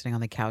Carolyn, they're sitting on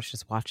the couch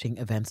just watching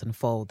events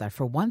unfold that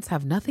for once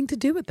have nothing to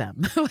do with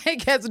them.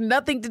 Like, has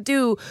nothing to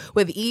do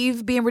with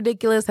Eve being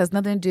ridiculous, has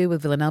nothing to do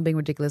with Villanelle being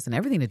ridiculous, and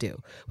everything to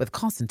do with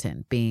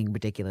Constantine being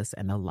ridiculous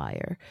and a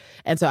liar.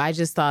 And so I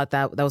just thought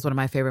that was one of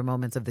my favorite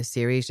moments of the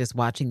series, just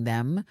watching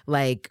them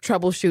like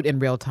troubleshoot in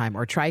real time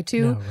or try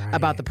to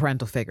about the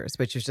parental figures,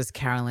 which is just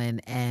Carolyn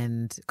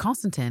and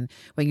Constantine.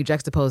 When you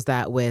juxtapose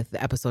that with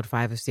episode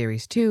 5 of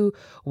series 2,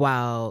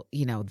 while,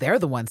 they're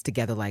the ones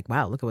together like,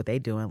 wow, look at what they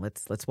doing.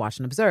 Let's watch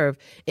and observe.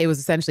 It was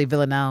essentially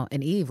Villanelle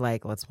and Eve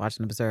like, let's watch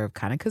and observe,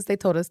 kind of because they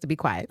told us to be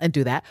quiet and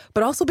do that,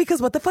 but also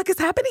because what the fuck is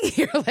happening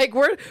here? Like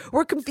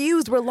we're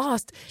confused, we're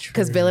lost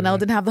because Villanelle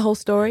didn't have the whole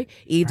story,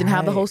 Eve didn't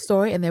have the whole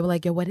story, and they were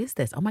like, yo, what is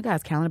this? Oh my God,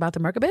 is Carolyn about to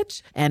murk a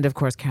bitch? And of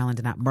course, Carolyn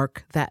did not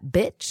murk that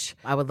bitch.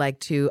 I would like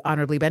to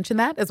honorably mention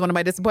that as one of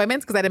my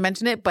disappointments because I didn't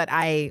mention it, but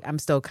I'm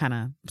still kind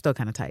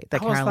of tight that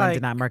Carolyn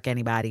did not murk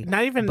anybody.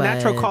 Not even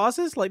natural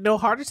causes, like no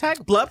heart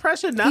attack, blood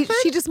pressure, nothing.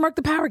 She just murked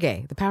the power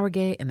gay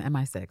and the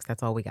MI6.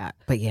 That's all we got.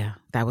 But yeah,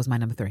 that was my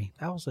number 3.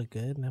 That was a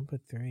good number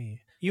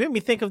 3. You made me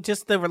think of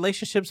just the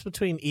relationships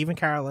between Eve and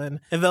Carolyn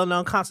and Villanelle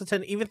and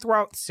Constantine, even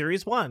throughout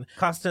series 1.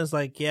 Constantine's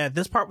like, yeah,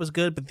 this part was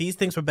good, but these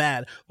things were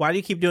bad. Why do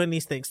you keep doing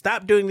these things?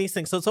 Stop doing these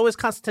things. So it's always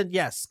Constantine,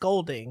 yes,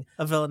 scolding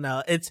a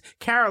Villanelle. It's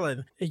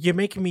Carolyn, you're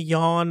making me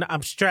yawn.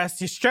 I'm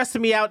stressed. You're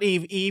stressing me out,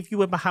 Eve. Eve, you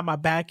went behind my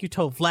back. You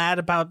told Vlad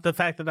about the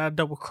fact that I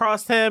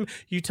double-crossed him.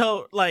 You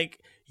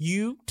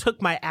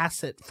took my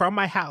asset from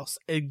my house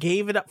and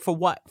gave it up for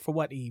what? For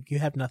what, Eve? You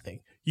have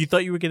nothing. You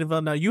thought you were getting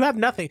Villanelle. You have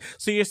nothing.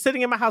 So you're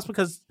sitting in my house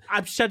because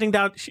I'm shutting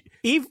down.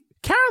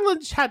 Carolyn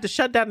had to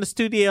shut down the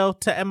studio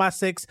to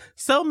MI6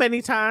 so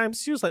many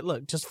times. She was like,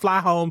 look, just fly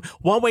home.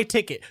 One-way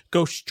ticket.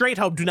 Go straight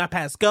home. Do not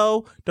pass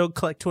go. Don't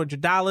collect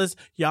 $200.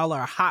 Y'all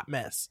are a hot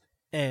mess.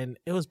 And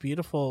it was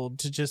beautiful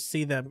to just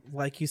see them,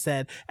 like you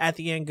said, at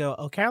the end go,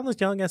 oh,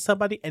 Carolyn's yelling at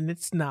somebody and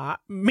it's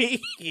not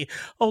me.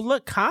 Oh,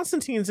 look,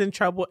 Constantine's in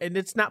trouble and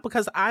it's not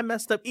because I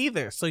messed up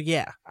either. So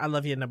yeah, I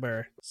love your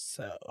number.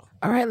 So.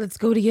 All right, let's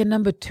go to your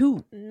number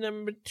 2.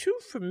 Number 2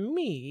 for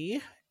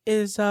me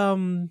is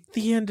the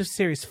end of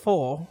series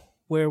 4.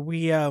 Where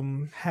we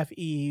have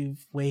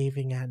Eve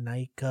waving at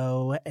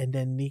Nico, and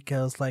then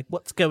Nico's like,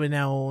 what's going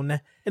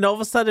on? And all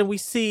of a sudden we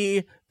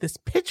see this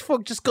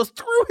pitchfork just goes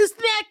through his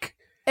neck.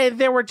 And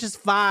there were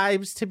just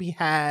vibes to be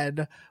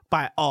had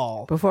by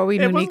all. Before we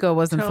knew Nico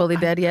wasn't fully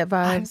dead yet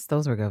vibes,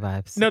 those were good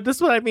vibes. No, this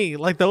is what I mean.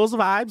 Like those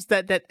vibes,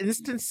 that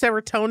instant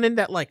serotonin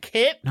that like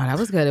hit. No, that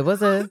was good. It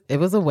was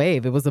a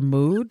wave. It was a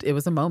mood. It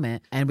was a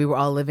moment. And we were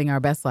all living our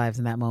best lives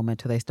in that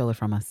moment till they stole it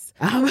from us.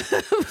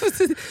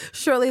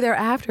 Shortly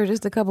thereafter,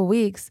 just a couple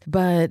weeks,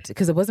 but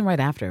because it wasn't right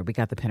after we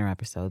got the Pinner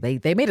episode.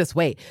 They made us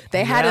wait.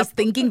 They had us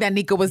thinking that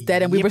Nico was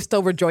dead and we were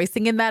still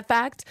rejoicing in that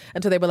fact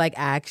until they were like,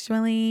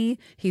 actually,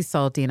 he's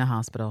salty in a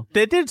hospital.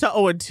 They did it to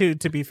Owen too,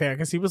 to be fair,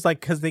 because he was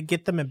like, because they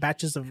get them in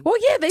batches of Well,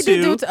 yeah, they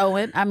did do it to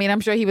Owen. I mean,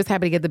 I'm sure he was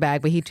happy to get the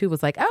bag, but he too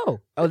was like,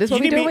 oh, this is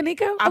what we doing with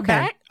Nico? I'm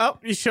back? Oh,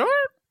 you sure?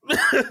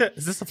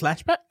 Is this a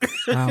flashback?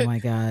 Oh my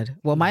God.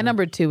 Well, my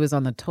number 2 is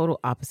on the total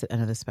opposite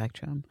end of the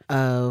spectrum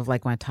of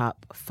like my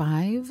top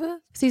 5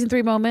 season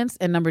 3 moments.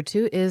 And number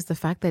 2 is the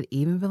fact that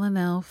Eve and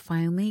Villanelle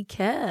finally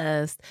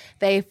kissed.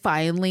 They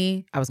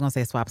finally, I was going to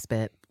say swap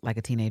spit like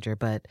a teenager,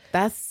 but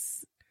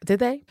that's Did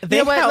they?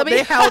 They held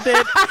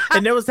it,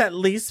 and it was at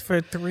least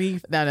for 3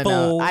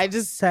 No. I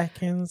just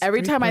seconds.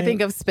 every time I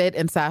think of spit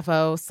and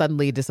Sappho,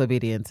 suddenly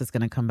disobedience is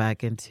going to come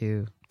back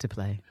into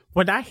play.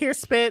 When I hear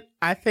spit,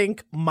 I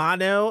think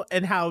mono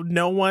and how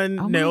no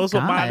one knows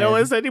what God. mono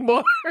is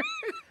anymore.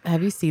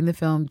 Have you seen the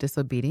film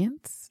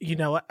Disobedience? You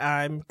know what?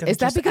 I'm gonna Is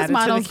that just because add it to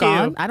the Mono's queue.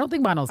 gone? I don't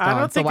think Mono's gone. I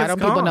don't think so why it's don't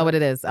people gone. know what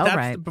it is? Oh, That's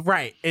right.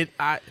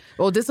 right.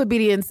 Well,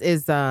 Disobedience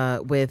is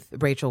with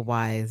Rachel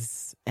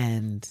Weisz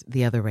and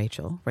the other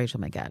Rachel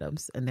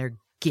McAdams, and they're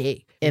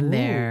gay in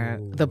there.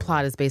 The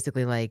plot is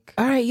basically like,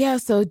 all right, yeah,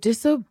 so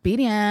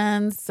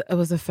Disobedience. It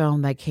was a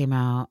film that came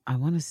out, I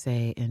want to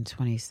say in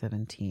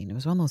 2017. It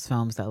was one of those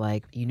films that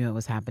like you knew it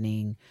was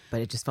happening, but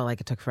it just felt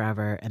like it took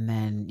forever. And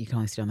then you can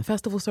only see it on the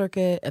festival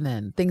circuit. And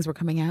then things were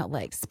coming out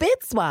like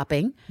spit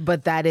swapping.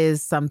 But that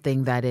is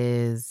something that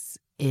is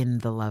in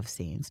the love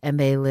scenes. And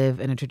they live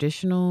in a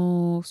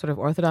traditional sort of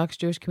Orthodox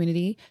Jewish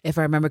community, if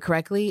I remember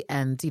correctly,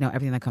 and, you know,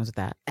 everything that comes with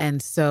that.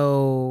 And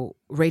so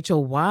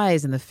Rachel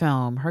Weisz in the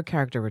film, her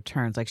character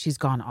returns. Like, she's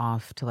gone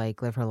off to,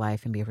 like, live her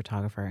life and be a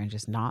photographer and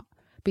just not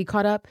be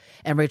caught up.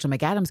 And Rachel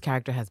McAdams'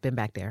 character has been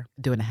back there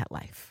doing a het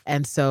life.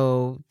 And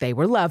so they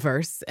were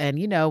lovers. And,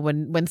 you know,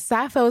 when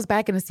Sappho's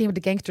back in the scene with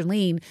the gangster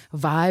lean,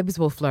 vibes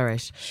will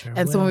flourish. Sure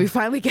and so will. when we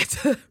finally get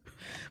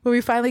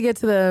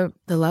to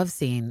the love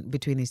scene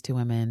between these two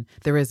women,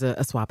 there is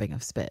a swapping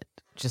of spit.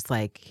 Just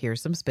like,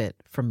 here's some spit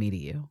from me to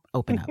you.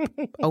 Open up.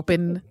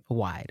 Open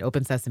wide.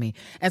 Open sesame.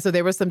 And so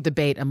there was some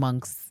debate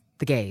amongst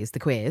the gays, the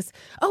queers.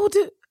 Oh,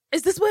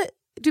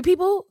 do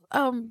people,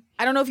 I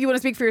don't know if you want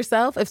to speak for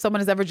yourself, if someone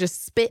has ever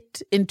just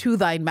spit into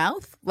thine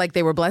mouth, like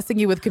they were blessing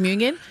you with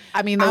communion.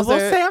 I mean, I will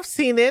say I've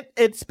seen it.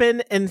 It's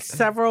been in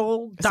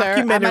several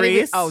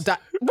documentaries.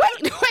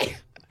 Wait.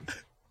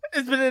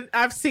 It's been.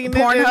 I've seen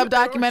Pornhub it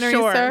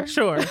documentaries,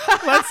 Sure.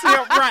 Let's see.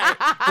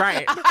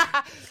 Right.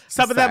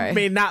 Some of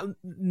them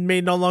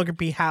may no longer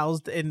be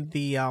housed in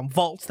the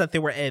vaults that they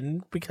were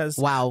in because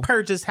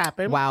purges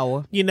happened.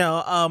 Wow. You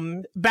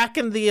know, back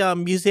in the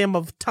Museum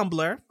of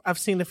Tumblr, I've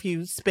seen a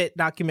few spit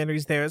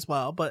documentaries there as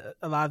well, but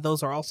a lot of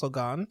those are also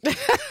gone.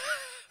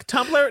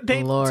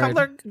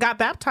 Tumblr got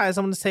baptized,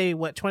 I'm going to say,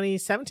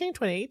 2017,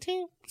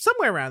 2018?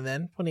 Somewhere around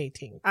then,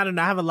 2018. I don't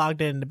know. I haven't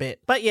logged in a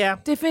bit. But yeah.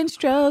 Different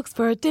strokes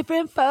for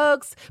different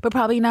folks, but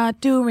probably not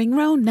during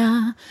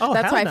Rona. Oh,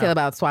 that's how I no. feel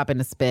about swapping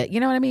the spit. You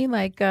know what I mean?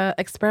 Like,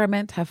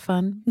 experiment, have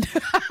fun.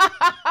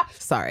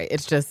 Sorry.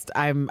 It's just,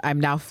 I'm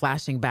now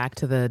flashing back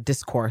to the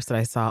discourse that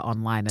I saw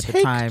online at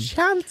the time.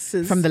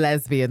 Chances. From the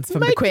lesbians, from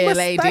the Make queer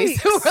mistakes.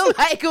 ladies who were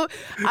like,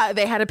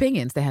 they had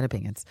opinions.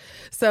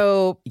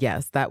 So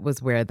yes, that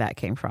was where that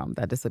came from,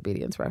 that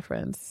disobedience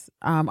reference.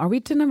 Are we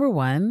to number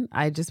one?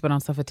 I just went on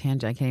stuff a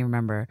tangent. I can't even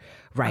remember.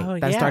 Right. Oh,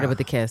 that yeah. started with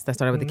the kiss.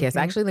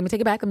 Actually, let me take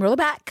it back. Let me roll it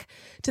back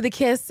to the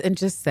kiss and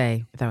just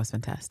say that was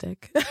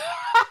fantastic.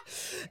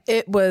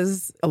 It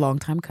was a long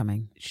time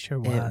coming. Sure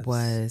was. It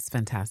was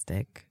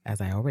fantastic,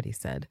 as I already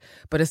said,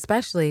 but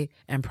especially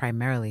and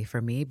primarily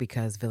for me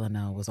because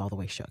Villanelle was all the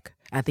way shook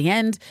at the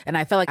end. And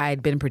I felt like I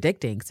had been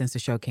predicting since the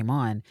show came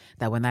on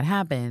that when that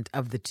happened,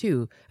 of the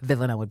two,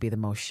 Villanelle would be the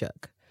most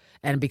shook.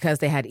 And because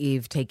they had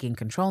Eve taking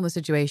control in the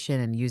situation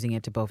and using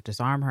it to both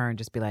disarm her and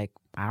just be like,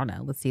 I don't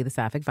know, let's see the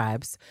sapphic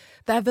vibes,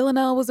 that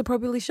Villanelle was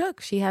appropriately shook.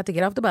 She had to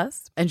get off the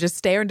bus and just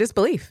stare in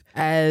disbelief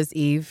as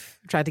Eve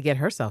tried to get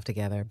herself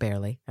together,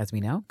 barely, as we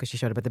know, because she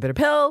showed up at the bitter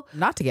pill,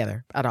 not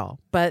together at all.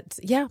 But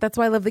yeah, that's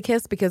why I love the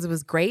kiss, because it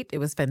was great. It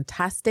was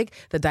fantastic.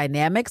 The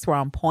dynamics were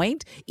on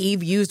point.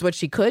 Eve used what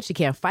she could. She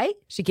can't fight.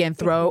 She can't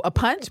throw a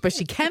punch, but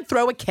she can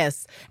throw a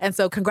kiss. And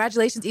so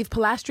congratulations, Eve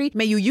Pilastri.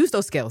 May you use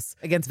those skills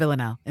against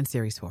Villanelle in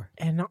Series 4.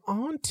 And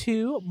on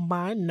to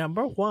my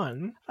number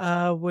one,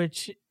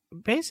 which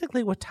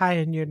basically would tie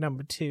in your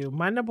number two.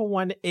 My number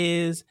one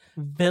is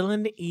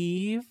Villain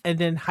Eve and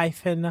then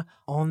hyphen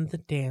on the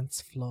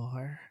dance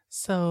floor.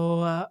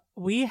 So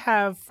we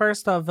have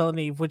first off Villain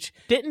Eve, which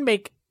didn't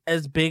make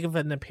as big of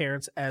an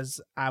appearance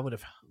as I would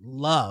have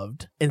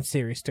loved in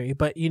Series 3.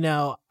 But, you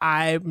know,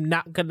 I'm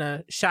not going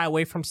to shy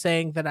away from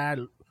saying that I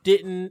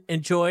didn't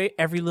enjoy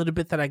every little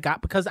bit that I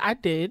got, because I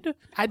did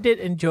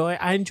enjoy.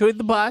 I enjoyed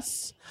the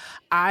bus.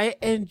 I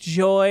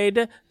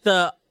enjoyed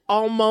the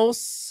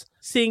almost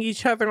seeing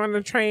each other on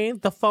the train,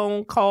 the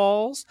phone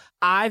calls.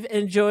 I've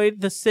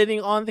enjoyed the sitting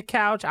on the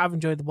couch. I've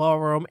enjoyed the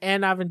ballroom,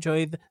 and I've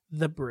enjoyed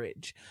the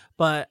bridge.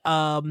 But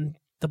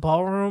the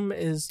ballroom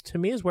is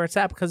where it's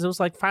at, because it was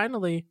like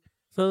finally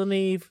Phil and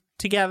Eve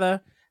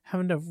together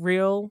having a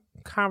real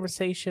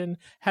conversation,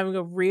 having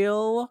a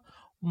real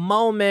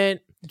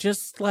moment.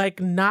 Just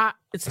like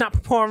it's not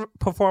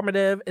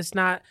performative. It's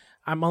not,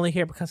 I'm only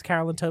here because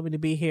Carolyn told me to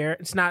be here.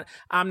 It's not,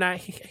 I'm not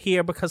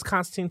here because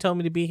Constantine told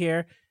me to be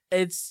here.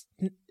 It's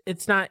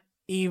not,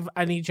 Eve,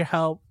 I need your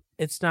help.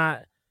 It's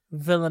not,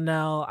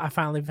 Villanelle, I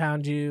finally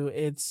found you.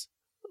 It's,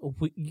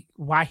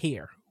 why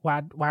here?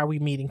 Why are we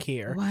meeting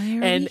here? Why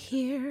are we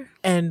here?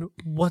 And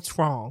what's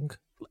wrong?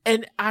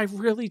 And I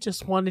really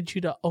just wanted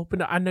you to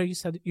open up. I know you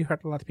said you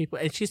heard a lot of people.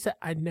 And she said,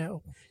 I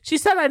know. She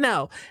said, I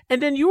know.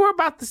 And then you were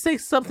about to say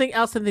something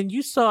else. And then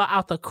you saw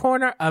out the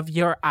corner of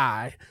your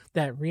eye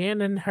that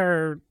Rihanna and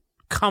her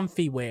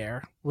comfy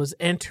wear was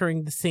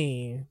entering the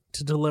scene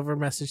to deliver a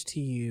message to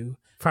you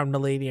from the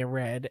lady in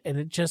red. And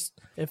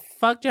it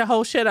fucked your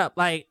whole shit up.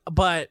 Like,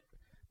 but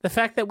the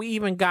fact that we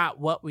even got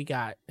what we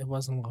got, it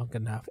wasn't long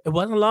enough. It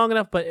wasn't long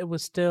enough, but it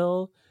was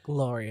still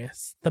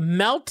glorious. The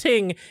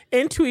melting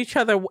into each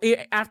other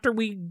after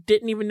we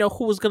didn't even know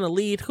who was going to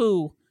lead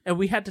who. And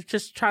we had to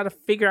just try to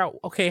figure out,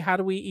 okay, how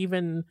do we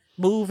even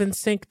move and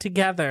sync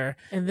together?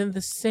 And then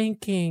the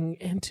sinking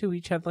into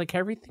each other, like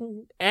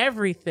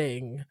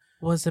everything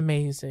was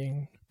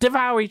amazing.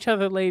 Devour each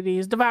other,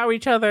 ladies. Devour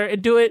each other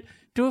and do it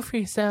for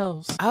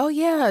yourselves. Oh,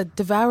 yeah.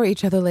 Devour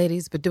each other,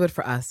 ladies, but do it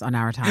for us on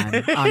our time,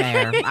 on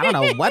air. I don't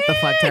know what the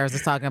fuck Terrace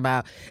is talking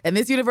about in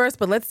this universe,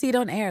 but let's see it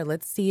on air.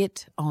 Let's see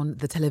it on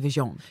the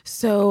television.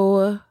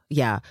 So,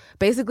 yeah.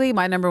 Basically,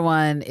 my number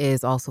one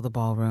is also the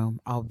ballroom,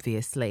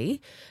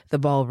 obviously. The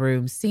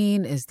ballroom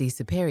scene is the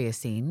superior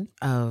scene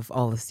of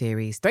all of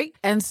series 3.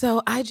 And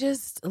so I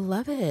just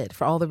love it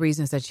for all the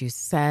reasons that you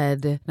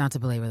said. Not to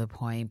belabor the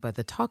point, but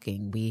the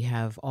talking. We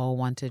have all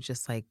wanted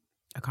just like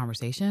a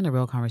conversation, a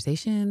real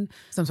conversation,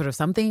 some sort of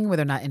something where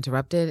they're not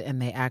interrupted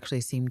and they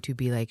actually seem to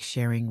be like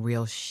sharing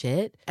real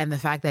shit. And the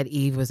fact that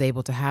Eve was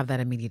able to have that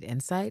immediate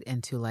insight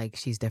into like,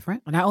 she's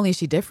different. Not only is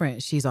she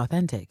different, she's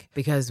authentic,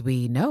 because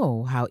we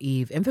know how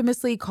Eve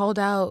infamously called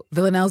out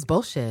Villanelle's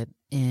bullshit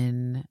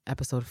in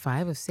episode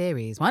 5 of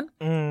series 1.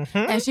 Mm-hmm.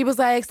 And she was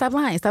like, stop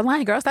lying,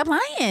 girl, stop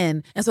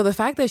lying. And so the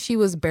fact that she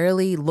was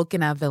barely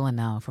looking at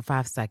Villanelle for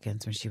 5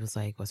 seconds when she was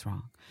like, what's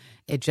wrong?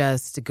 It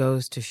just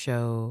goes to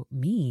show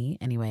me,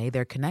 anyway,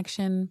 their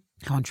connection,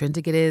 how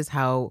intrinsic it is,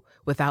 how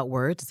without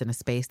words, it's in a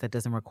space that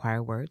doesn't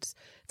require words.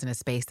 It's in a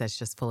space that's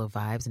just full of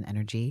vibes and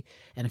energy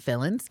and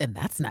feelings. And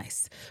that's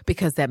nice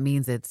because that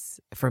means it's,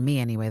 for me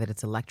anyway, that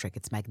it's electric,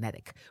 it's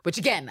magnetic. Which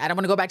again, I don't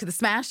want to go back to the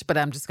smash, but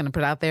I'm just going to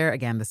put it out there.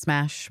 Again, the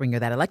smash, when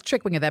you're that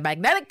electric, when you're that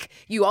magnetic,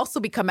 you also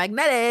become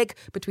magnetic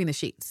between the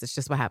sheets. It's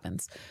just what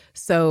happens.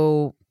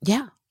 So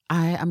yeah.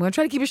 I'm going to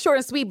try to keep it short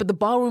and sweet, but the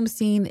ballroom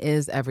scene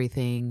is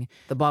everything.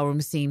 The ballroom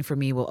scene for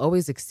me will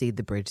always exceed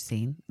the bridge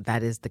scene.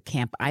 That is the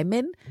camp I'm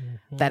in.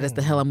 Mm-hmm. That is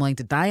the hill I'm willing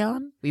to die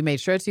on. We made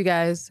sure to, you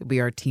guys,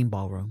 we are team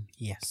ballroom.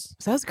 Yes.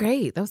 So that was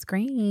great. That was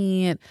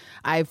great.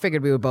 I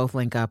figured we would both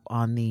link up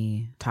on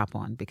the top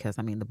one because,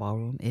 I mean, the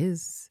ballroom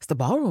it's the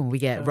ballroom. We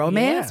get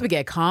romance, we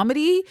get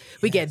comedy,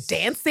 we get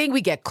dancing,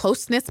 we get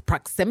closeness,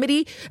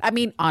 proximity. I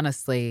mean,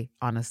 honestly,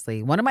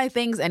 one of my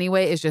things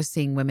anyway is just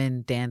seeing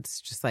women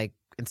dance just like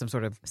in some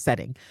sort of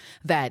setting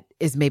that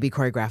is maybe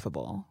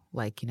choreographable,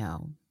 like, you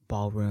know,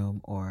 ballroom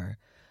or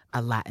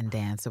a Latin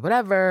dance or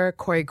whatever.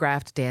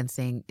 Choreographed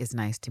dancing is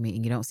nice to me,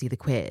 and you don't see the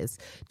quiz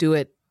do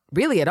it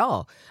really at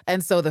all.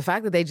 And so the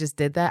fact that they just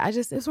did that,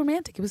 it was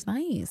romantic. It was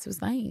nice. It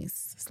was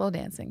nice. Slow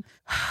dancing.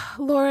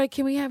 Laura,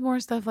 can we have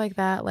more stuff like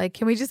that? Like,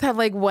 can we just have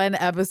like one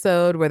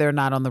episode where they're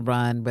not on the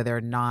run, where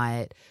they're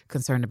not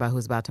concerned about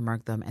who's about to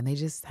murk them, and they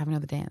just have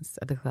another dance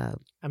at the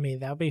club? I mean,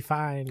 that would be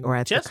fine. Or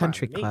at the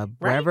country club,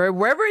 right?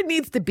 Wherever it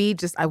needs to be.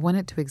 Just, I want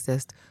it to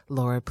exist.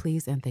 Laura,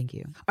 please and thank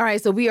you. All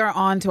right, so we are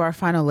on to our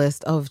final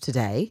list of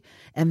today,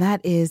 and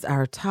that is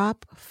our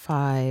top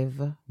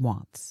 5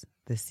 wants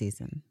this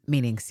season,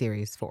 meaning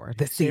series 4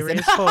 this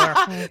season. Series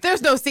 4.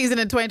 There's no season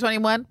in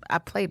 2021. I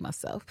played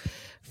myself.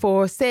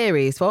 For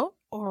series 4.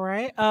 All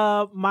right.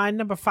 My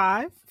number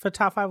 5 for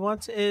top 5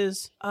 wants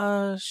is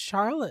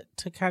Charlotte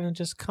to kind of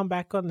just come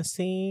back on the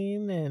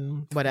scene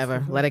and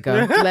whatever. Let it go.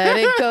 Let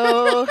it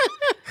go.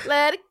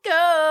 Let it go.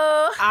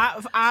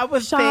 I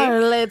would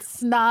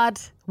Charlotte's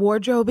not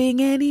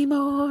wardrobing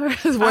anymore.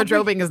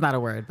 Wardrobing is not a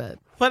word, but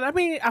I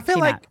mean, I feel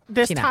like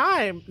there's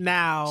time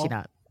now. She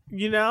not.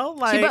 You know,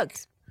 like she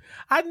booked.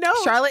 I know.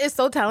 Charlotte is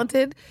so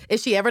talented.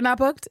 Is she ever not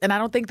booked? And I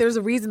don't think there's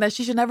a reason that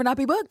she should never not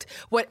be booked.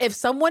 What if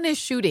someone is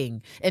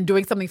shooting and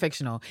doing something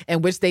fictional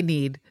in which they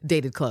need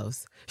dated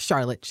clothes?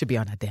 Charlotte should be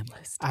on that damn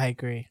list. I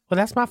agree. Well,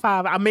 that's my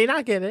 5. I may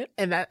not get it,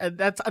 and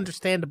that's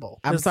understandable.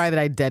 I'm sorry that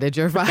I deaded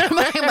your 5.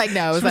 I'm like,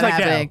 no, it's not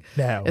happening.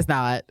 No. It's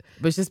not.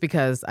 But it's just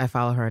because I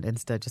follow her on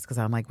Insta, just because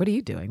I'm like, what are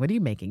you doing? What are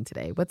you making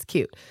today? What's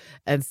cute?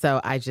 And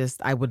so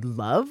I would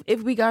love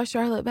if we got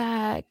Charlotte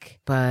back,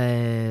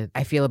 but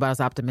I feel about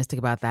as optimistic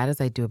about that as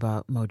I do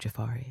about Mo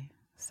Jafari.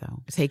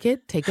 So take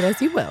it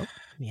as you will.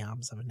 In the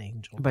arms of an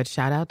angel. But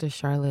shout out to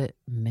Charlotte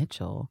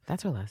Mitchell.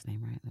 That's her last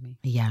name, right?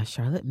 Yeah,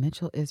 Charlotte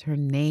Mitchell is her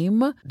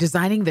name.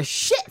 Designing the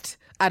shit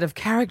out of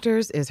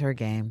characters is her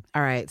game.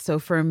 All right, so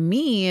for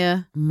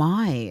me,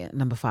 my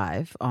number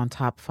 5 on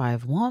top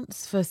 5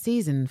 wants for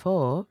season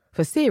 4,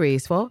 for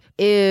series 4,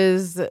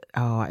 is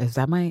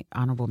that my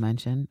honorable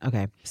mention?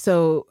 Okay,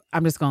 so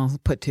I'm just going to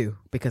put 2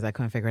 because I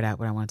couldn't figure it out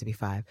what I want it to be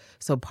 5.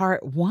 So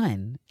part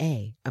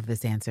 1A of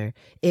this answer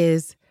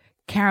is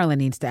Carolyn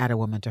needs to add a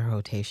woman to her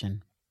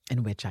rotation.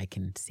 in which I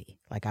can see.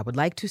 Like, I would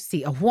like to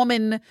see a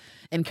woman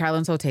in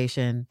Carolyn's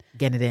rotation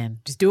getting it in,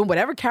 just doing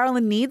whatever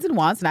Carolyn needs and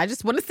wants, and I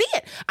just want to see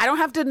it. I don't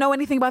have to know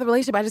anything about the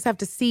relationship. I just have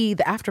to see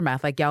the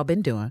aftermath like y'all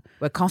been doing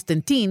with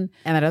Constantine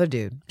and that other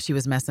dude she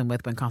was messing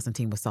with when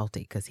Constantine was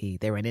salty because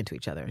they ran into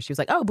each other. And she was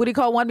like, oh, booty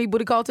call one, me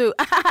booty call two.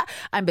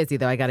 I'm busy,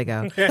 though. I got to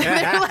go.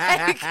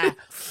 Like,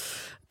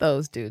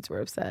 those dudes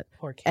were upset.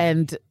 Poor kid.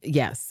 And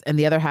yes, and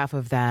the other half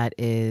of that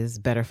is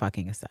better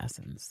fucking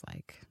assassins.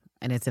 Like,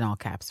 and it's in all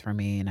caps for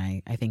me. And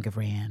I think of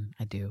Rayanne.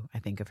 I do. I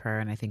think of her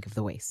and I think of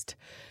the waste.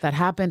 That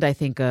happened, I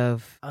think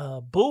of...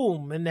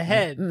 Boom in the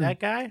head. That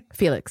guy?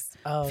 Felix.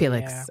 Oh,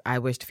 Felix. yeah. I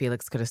wished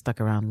Felix could have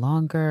stuck around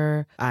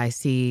longer. I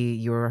see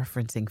you were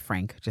referencing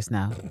Frank just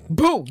now.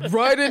 Boom!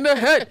 Right in the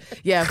head.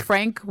 Yeah,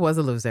 Frank was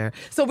a loser.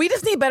 So we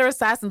just need better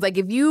assassins. Like,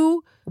 if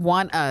you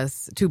want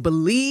us to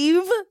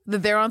believe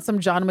that they're on some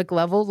John Wick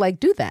level, like,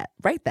 do that.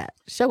 Write that.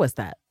 Show us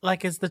that.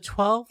 Like, is the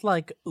 12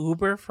 like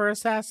Uber for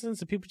assassins?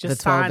 Do people just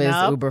The 12 sign is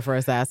up? Uber for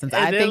assassins.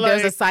 And I then, think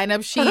there's a like-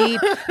 sign-up sheet.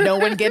 No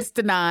one gets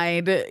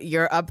denied.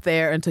 You're up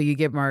there until you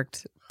get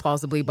marked,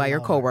 plausibly by your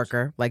Lord.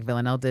 coworker, like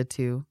Villanelle did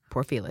to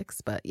poor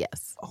Felix. But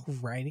yes.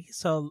 Alrighty.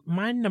 So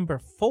my number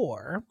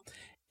 4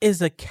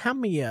 is a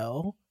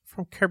cameo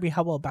from Kirby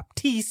Howell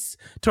Baptiste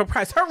to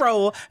reprise her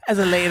role as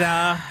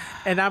Elena.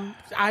 And I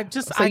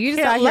So you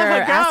just can't out let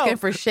here her go. asking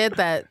for shit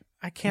that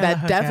I can't let that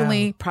her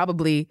definitely, go.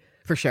 probably,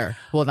 for sure,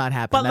 will not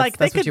happen. But like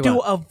they that's what could you do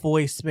want. a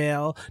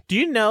voicemail. Do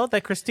you know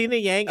that Christina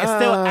Yang is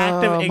still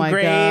active in my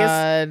Grace?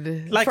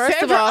 God. Like, first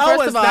Sandra of all, Oh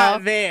first is of all,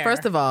 not there.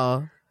 First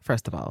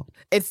of all,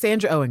 it's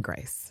Sandra Oh and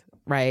Grace,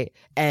 right?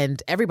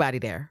 And everybody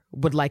there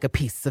would like a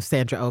piece of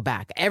Sandra Oh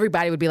back.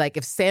 Everybody would be like,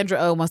 if Sandra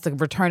Oh wants to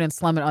return and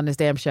slum it on this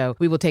damn show,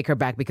 we will take her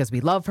back because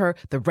we love her,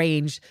 the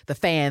range, the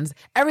fans,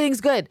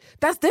 everything's good.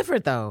 That's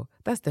different though.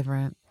 That's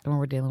different than what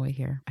we're dealing with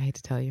here. I hate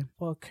to tell you.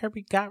 Well,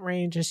 Kirby got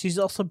range, and she's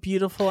also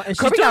beautiful, and she's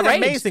Kirby doing got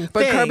range, amazing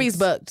but things. Kirby's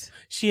booked.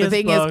 She The is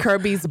thing booked. is,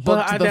 Kirby's But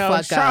booked I the know, fuck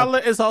up.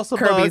 Charlotte is also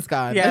Kirby's booked.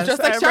 gone. Yes, It's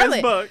just like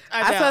everybody's Charlotte. booked.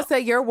 I That's know. why I say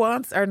your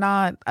wants are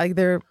not like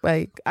they're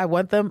like I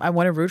want them. I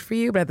want to root for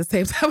you, but at the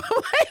same time, I'm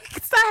like,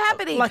 it's not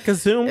happening. Like a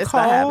Zoom it's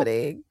call. not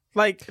happening.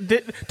 Like,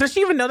 does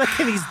she even know that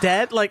Kenny's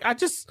dead? Like, I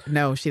just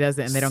No, she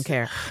doesn't, and they don't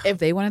care. If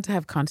they wanted to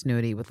have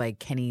continuity with like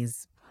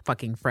Kenny's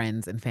fucking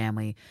friends and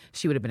family,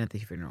 she would have been at the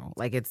funeral.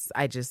 Like,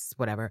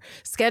 whatever.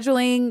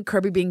 Scheduling,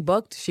 Kirby being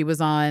booked. She was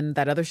on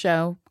that other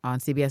show on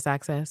CBS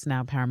Access,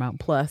 now Paramount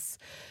Plus.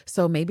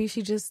 So maybe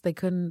they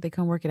couldn't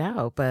work it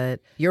out.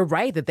 But you're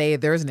right that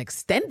there's an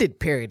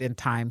extended period in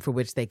time for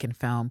which they can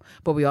film.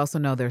 But we also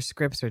know their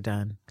scripts are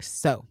done.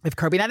 So if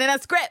Kirby not in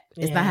that script,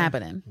 it's not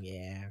happening.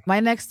 yeah. My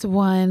next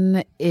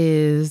one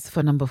is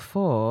for number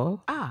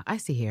 4. I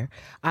see here.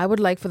 I would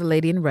like for the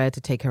lady in red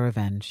to take her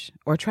revenge,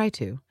 or try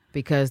to,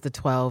 because the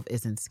 12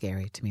 isn't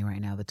scary to me right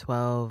now. The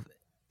 12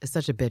 is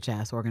such a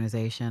bitch-ass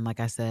organization.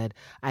 Like I said,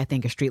 I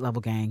think a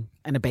street-level gang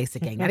and a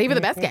basic gang. Not even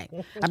the best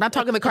gang. I'm not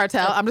talking the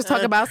cartel. I'm just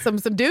talking about some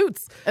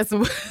dudes. And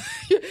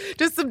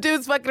just some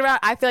dudes fucking around.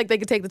 I feel like they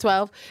could take the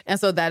 12. And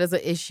so that is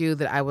an issue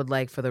that I would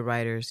like for the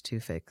writers to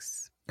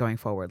fix going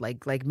forward.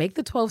 Like make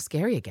the 12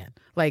 scary again.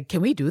 Like,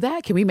 can we do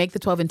that? Can we make the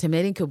 12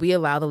 intimidating? Could we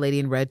allow the lady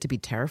in red to be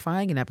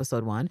terrifying in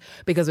episode 1?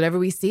 Because whatever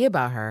we see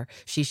about her,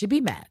 she should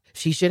be mad.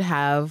 She should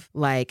have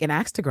like an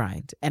axe to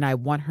grind. And I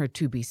want her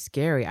to be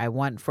scary. I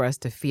want for us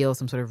to feel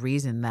some sort of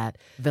reason that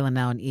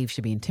Villanelle and Eve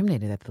should be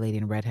intimidated that the lady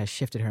in red has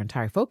shifted her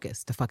entire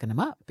focus to fucking them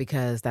up,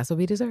 because that's what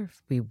we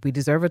deserve. We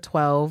deserve a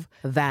 12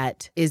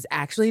 that is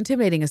actually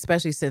intimidating,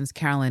 especially since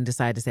Carolyn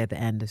decided to say at the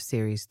end of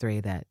series 3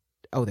 that,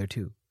 oh, they're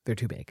too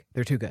big.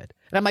 They're too good.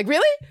 And I'm like,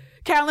 really?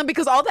 Carolyn,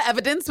 because all the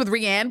evidence with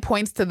Rianne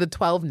points to the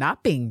 12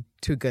 not being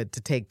too good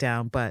to take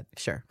down, but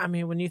sure. I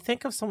mean, when you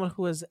think of someone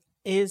who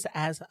is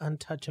as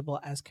untouchable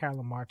as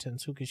Carolyn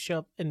Martins, who could show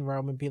up in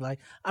Rome and be like,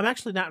 I'm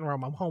actually not in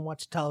Rome, I'm home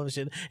watching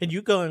television, and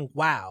you going,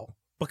 wow,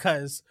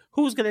 because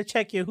who's going to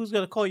check you? Who's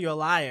going to call you a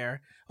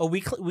liar? Or we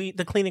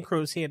the cleaning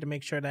crew is here to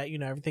make sure that, you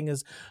know, everything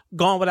is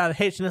gone without a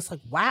hitch. And it's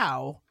like,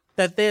 wow,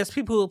 that there's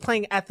people who are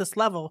playing at this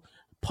level.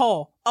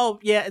 Paul, oh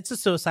yeah, it's a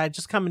suicide.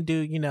 Just come and do,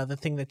 you know, the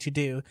thing that you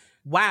do.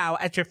 Wow,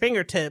 at your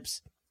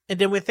fingertips. And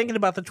then we're thinking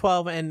about the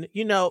 12, and,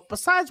 you know,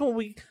 besides when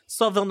we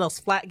saw Villanelle's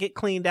flat get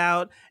cleaned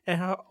out and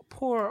her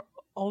poor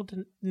old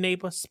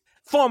neighbor,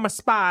 former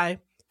spy,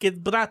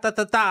 get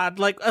blah-da-da-da,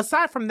 like,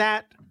 aside from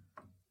that,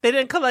 they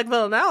didn't collect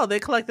Villanelle. They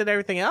collected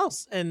everything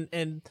else.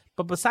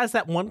 But besides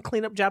that one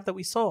cleanup job that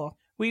we saw,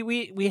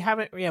 we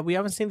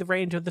haven't seen the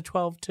range of the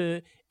 12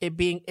 to it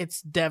being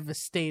its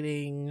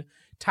devastating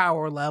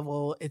tower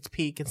level, its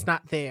peak. It's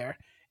not there.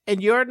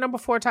 And your number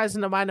 4 ties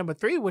into my number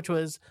 3, which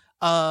was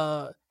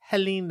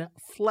Helene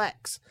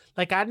Flex.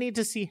 Like, I need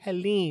to see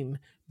Helene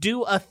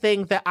do a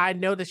thing that I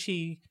know that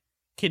she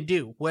can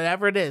do,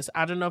 whatever it is.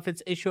 I don't know if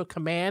it's issue a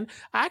command.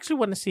 I actually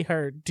want to see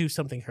her do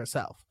something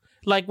herself.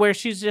 Like, where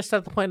she's just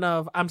at the point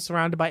of, I'm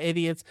surrounded by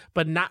idiots,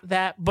 but not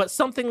that, but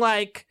something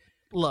like,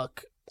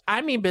 look,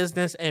 I mean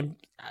business, and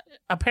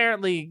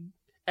apparently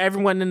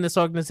everyone in this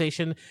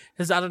organization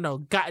has, I don't know,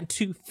 gotten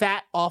too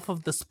fat off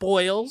of the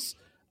spoils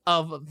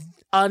of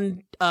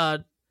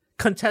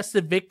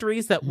contested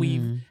victories that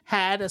we've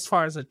had as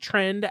far as a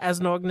trend as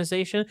an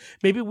organization.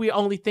 Maybe we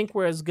only think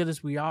we're as good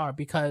as we are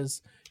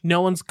because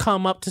no one's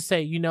come up to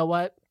say, you know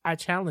what, I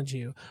challenge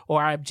you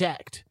or I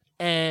object.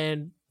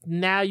 And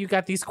now you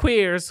got these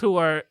queers who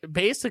are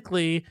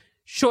basically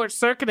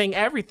short-circuiting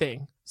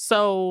everything.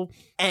 So,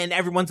 and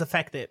everyone's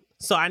affected.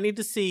 So I need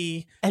to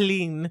see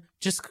Eileen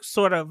just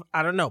sort of,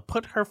 I don't know,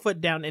 put her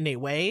foot down in a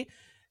way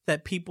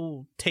that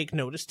people take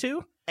notice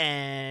to.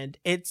 And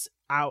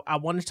I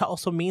want it to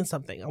also mean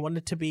something. I want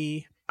it to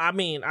be,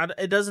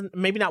 it doesn't,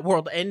 maybe not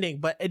world ending,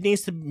 but it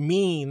needs to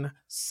mean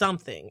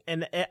something.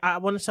 And I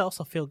want it to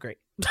also feel great.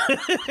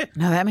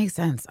 No, that makes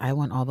sense. I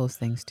want all those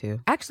things too.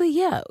 Actually,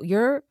 yeah,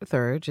 your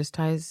third just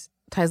ties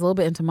a little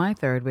bit into my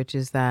third, which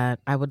is that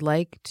I would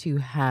like to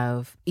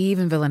have Eve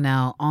and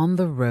Villanelle on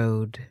the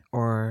road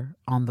or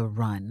on the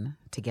run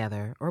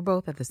together or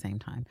both at the same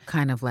time.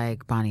 Kind of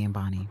like Bonnie and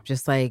Bonnie.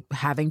 Just like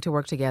having to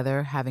work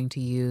together, having to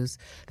use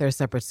their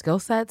separate skill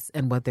sets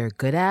and what they're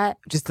good at.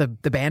 Just the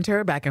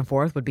banter back and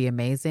forth would be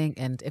amazing.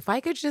 And if I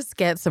could just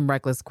get some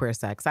reckless queer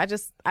sex, I feel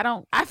like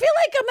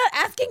I'm not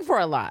asking for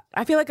a lot.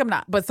 I feel like I'm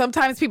not. But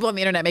sometimes people on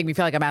the internet make me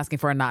feel like I'm asking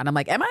for a lot. And I'm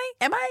like, am I?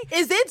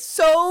 Is it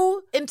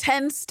so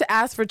intense to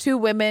ask for two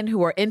women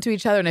who are into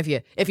each other? And if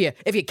you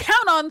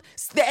count on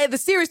the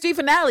series 3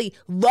 finale,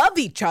 love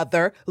each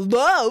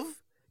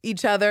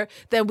other,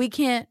 then we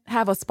can't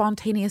have a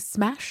spontaneous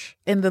smash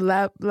in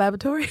the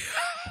laboratory.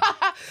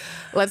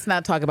 Let's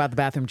not talk about the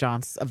bathroom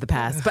jaunts of the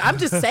past. But I'm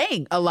just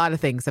saying a lot of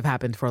things have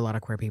happened for a lot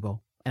of queer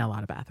people in a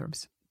lot of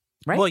bathrooms.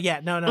 Right? Well, yeah,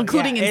 no.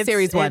 Including in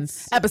series 1,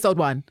 episode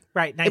 1.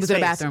 Right. Nice it was in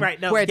a bathroom.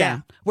 Right. No, wear it yeah.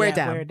 down.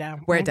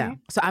 Wear it down.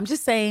 So I'm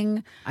just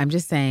saying,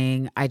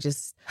 and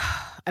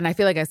I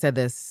feel like I said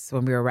this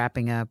when we were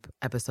wrapping up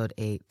episode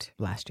 8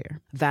 last year,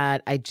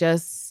 that I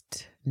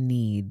just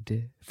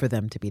need for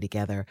them to be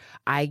together.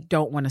 I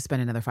don't want to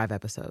spend another 5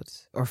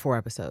 episodes or 4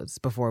 episodes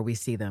before we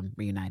see them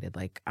reunited.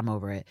 Like, I'm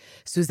over it.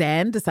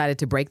 Suzanne decided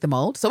to break the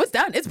mold. So it's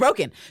done. It's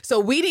broken.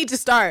 So we need to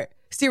start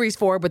series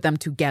 4 with them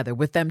together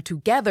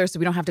so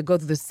we don't have to go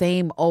through the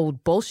same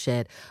old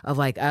bullshit of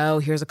like, oh,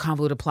 here's a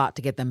convoluted plot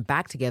to get them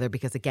back together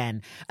because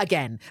again,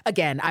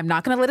 I'm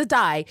not going to let it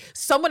die.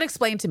 Someone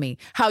explain to me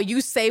how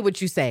you say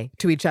what you say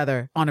to each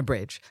other on a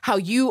bridge, how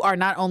you are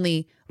not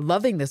only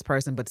loving this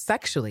person but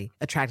sexually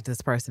attracted to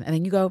this person, and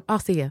then you go, I'll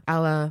see you.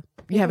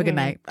 You have a good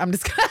night. I'm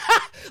just gonna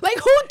like,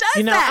 who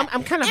does that?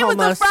 I'm kind of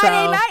homeless. It was a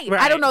Friday night.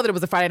 Right. I don't know that it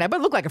was a Friday night, but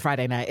it looked like a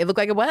Friday night. It looked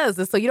like it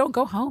was. So you don't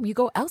go home. You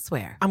go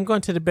elsewhere. I'm going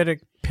to the bitter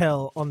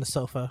pill on the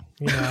sofa,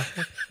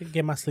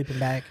 get my sleeping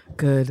bag.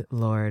 Good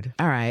Lord.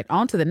 All right,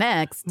 on to the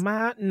next.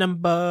 My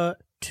number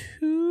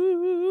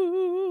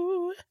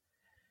 2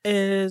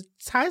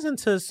 ties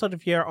into sort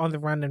of your on the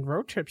run and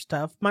road trip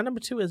stuff. My number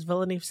 2 is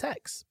Villaneve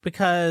sex,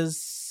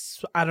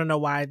 because I don't know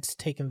why it's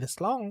taken this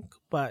long,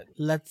 but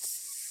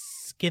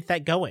let's get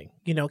that going.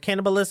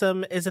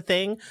 Cannibalism is a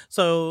thing,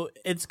 so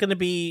it's going to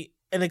be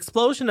an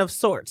explosion of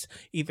sorts.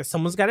 Either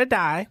someone's got to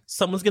die,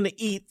 someone's going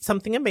to eat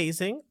something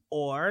amazing,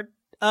 or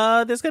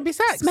there's going to be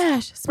sex.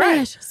 Smash.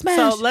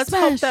 So let's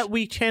hope that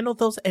we channel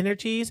those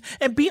energies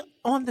and be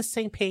on the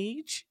same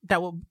page.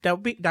 That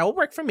will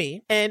work for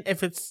me. And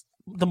if it's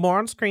the more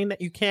on screen that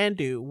you can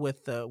do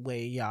with the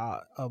way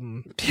y'all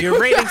your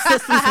rating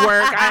systems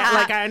work,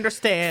 I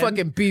understand.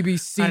 Fucking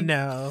BBC. I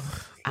know.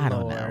 I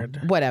don't know.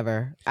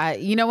 Whatever.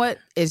 You know what?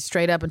 It's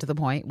straight up and to the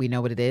point. We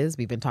know what it is.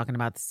 We've been talking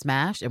about the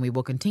smash, and we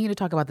will continue to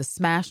talk about the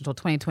smash until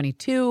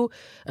 2022,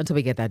 until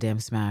we get that damn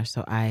smash.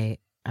 So I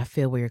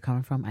feel where you're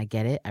coming from. I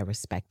get it. I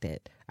respect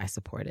it. I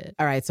support it.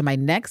 All right. So my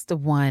next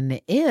one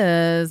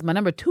is, my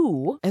number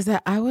 2 is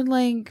that I would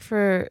like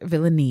for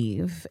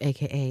Villaneve,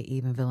 aka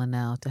Eve and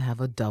Villanelle, to have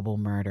a double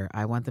murder.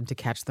 I want them to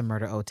catch the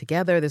murder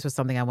together. This was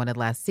something I wanted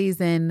last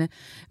season.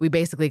 We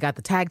basically got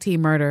the tag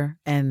team murder,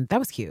 and that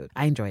was cute.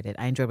 I enjoyed it.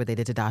 I enjoyed what they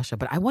did to Dasha,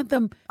 but I want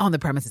them on the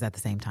premises at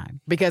the same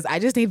time, because I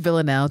just need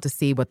Villanelle to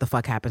see what the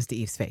fuck happens to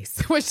Eve's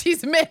face when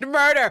she's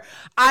mid-murder.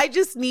 I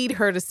just need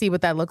her to see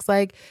what that looks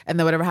like, and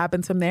then whatever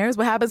happens from there is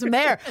what happens from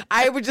there.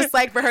 I would just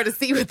like for her to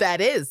see what that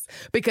is.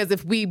 Because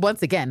if we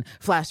once again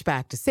flash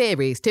back to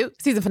series 2,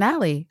 season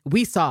finale,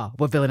 we saw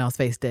what Villanelle's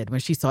face did when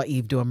she saw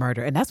Eve do a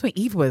murder. And that's when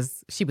Eve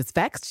was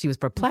vexed, she was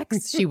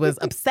perplexed, she was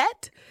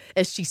upset,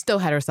 and she still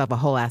had herself a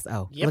whole ass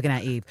looking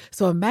at Eve.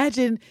 So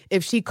imagine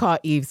if she caught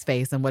Eve's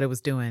face and what it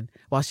was doing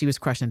while she was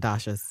crushing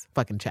Dasha's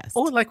fucking chest.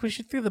 Oh, like when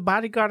she threw the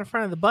bodyguard in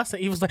front of the bus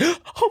and Eve was like,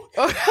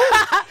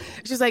 oh.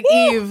 She's like,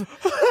 Eve,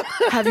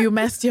 have you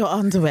messed your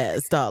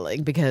underwears,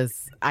 darling?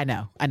 Because I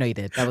know you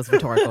did. That was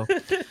rhetorical.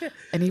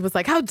 And he was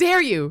like, how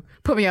dare you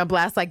put me on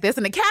blast like this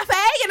in a cafe,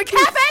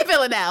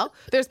 Villanelle.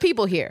 There's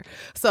people here.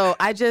 So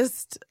I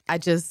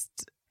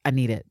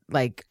need it.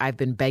 Like, I've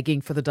been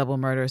begging for the double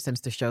murder since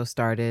the show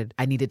started.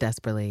 I need it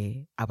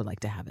desperately. I would like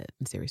to have it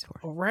in series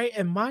 4. All right.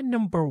 And my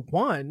number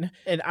 1,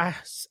 and I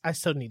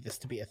still need this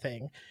to be a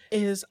thing,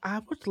 is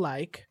I would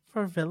like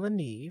for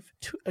Villaneve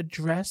to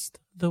address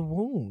the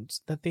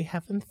wounds that they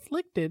have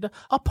inflicted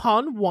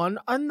upon one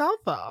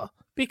another.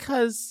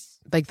 because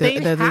Like they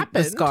the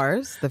happened.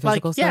 scars, the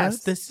physical Like, yes,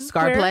 scars. this is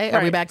scar where- play. Are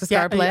we right. back to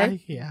scar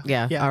play?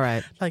 Yeah. All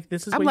right. Like,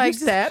 this is I'm where like, you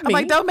stabbed I'm me.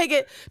 like,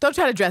 don't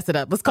try to dress it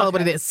up. Let's call it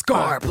what it is.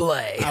 Scar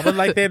play. I would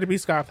like there to be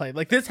scar play.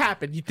 Like, this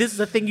happened. This is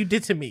a thing you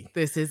did to me.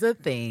 This is a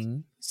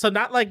thing. So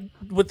not like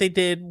what they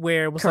did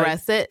where it was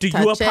Caress like, it, do you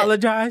touch it,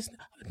 apologize?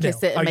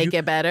 Kiss No. it and Are make you-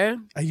 it better.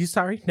 Are you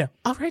sorry? No.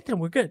 All right, then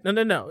we're good.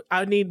 No.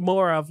 I need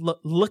more of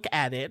look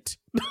at it.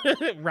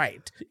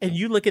 Right. And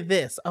you look at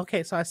this.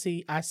 Okay, so I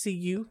see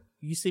you.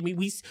 You see me.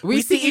 We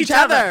see each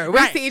other. We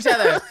Right. see each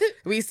other.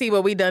 We see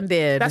what we done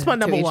did. That's my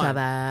number to each one.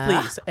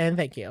 other. Please and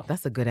thank you.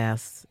 That's a good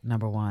ass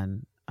number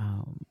one.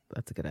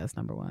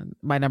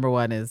 My number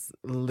one is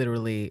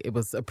literally, it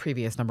was a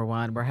previous number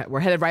one. We're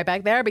headed right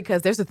back there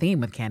because there's a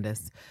theme with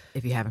Candace,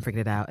 if you haven't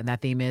figured it out. And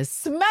that theme is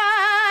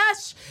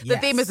smash. The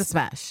theme is the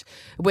smash,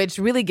 which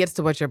really gets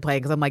to what you're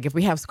playing. Because I'm like, if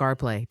we have scar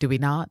play, do we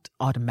not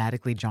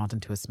automatically jaunt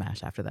into a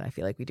smash after that? I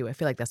feel like we do. I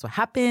feel like that's what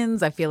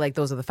happens. I feel like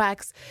those are the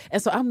facts.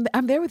 And so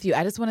I'm there with you.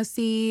 I just want to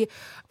see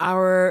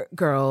our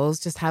girls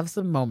just have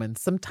some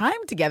moments, some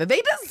time together.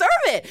 They deserve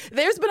it.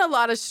 There's been a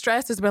lot of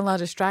stress. There's been a lot of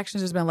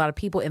distractions. There's been a lot of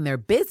people in their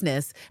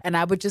business. And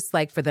I would just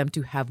like for them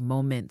to have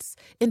moments,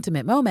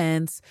 intimate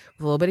moments,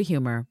 with a little bit of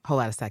humor, a whole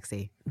lot of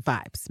sexy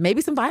vibes,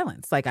 maybe some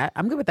violence. Like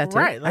I'm good with that too.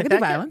 Right, I like can do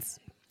that violence.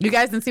 You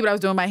guys didn't see what I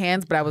was doing with my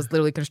hands, but I was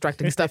literally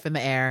constructing stuff in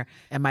the air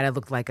and might have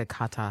looked like a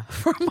kata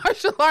for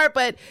martial art,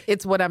 but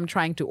it's what I'm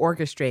trying to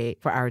orchestrate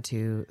for our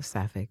two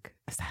sapphic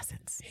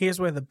assassins. Here's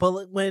where the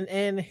bullet went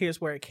in. Here's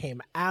where it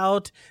came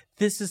out.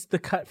 This is the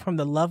cut from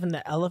the Love in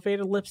the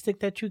Elevator lipstick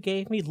that you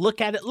gave me.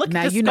 Look at it. Look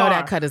Now at the you scar. know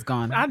that cut is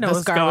gone. I know the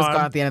it's scar was gone.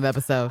 gone at the end of the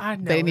episode. I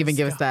know They didn't even it's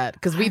give us gone. that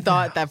because we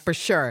thought that for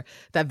sure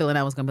that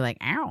Villanelle was going to be like,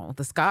 ow,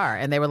 the scar.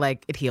 And they were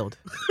like, it healed.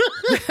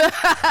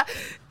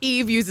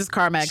 Eve uses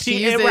Carmex.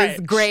 She uses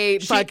right.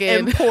 great She fucking...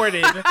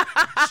 imported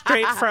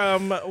straight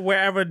from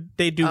wherever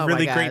they do Oh my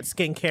really God. great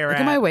skincare Look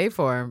at. at my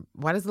waveform.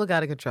 Why does it look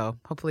out of control?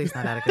 Hopefully it's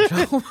not out of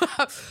control.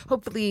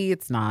 Hopefully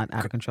it's not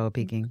out of control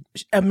peaking.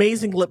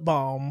 Amazing lip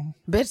balm.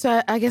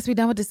 Bitch, I guess we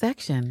done with the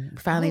section.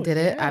 Finally Oh, did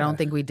it. I yeah. don't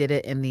think we did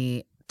it in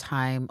the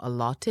time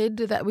allotted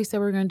that we said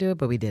we were going to do it,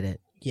 but we did it.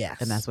 Yes.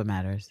 And that's what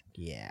matters.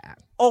 Yeah.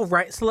 All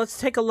right. So let's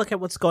take a look at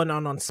what's going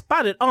on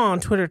Spotted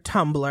on Twitter,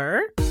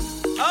 Tumblr.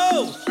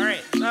 Oh, all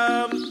right.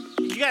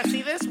 You guys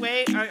see this?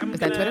 Wait. I'm Is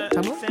that gonna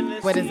Twitter? Tumblr? Send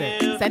this What to is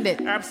it? you. Send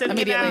it I'm sending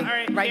immediately. it out. All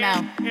right. Right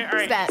here, now. Here, all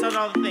right. Stat. Send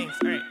all the things.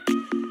 All right.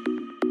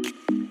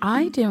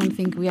 I don't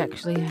think we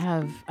actually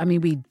have, I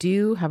mean, we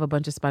do have a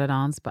bunch of spotted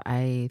ons, but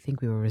I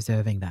think we were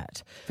reserving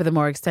that for the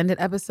more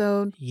extended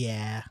episode.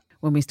 Yeah.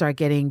 When we start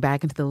getting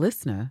back into the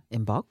listener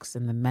inbox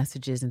and the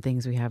messages and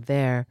things we have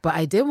there. But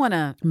I did want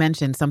to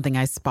mention something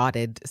I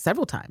spotted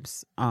several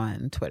times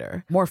on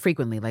Twitter, more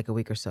frequently, like a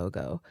week or so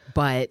ago.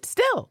 But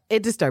still,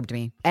 it disturbed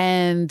me.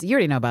 And you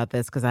already know about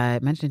this because I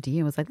mentioned it to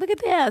you. I was like, look at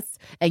this.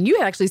 And you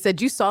had actually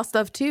said you saw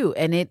stuff too.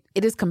 And it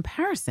is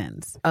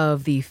comparisons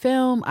of the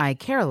film I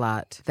Care a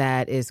Lot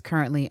that is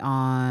currently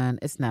on,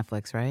 it's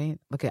Netflix, right?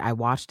 Look, I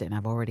watched it and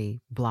I've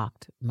already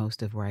blocked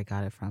most of where I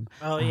got it from.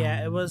 Oh,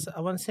 yeah. It was, I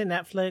want to say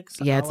Netflix.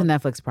 Yeah, it's a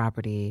Netflix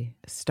property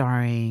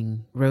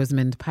starring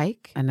Rosamund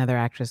Pike, another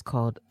actress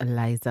called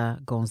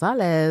Eliza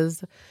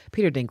Gonzalez,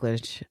 Peter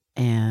Dinklage,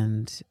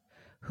 and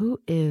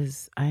who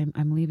is, I'm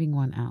leaving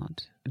one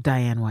out.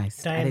 Diane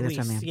Weiss. I think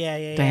that's her name.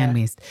 Yeah. Diane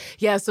Weiss.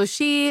 Yeah, so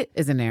she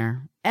is in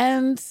there.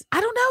 And I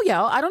don't know,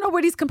 y'all. I don't know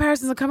where these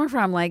comparisons are coming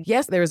from. Like,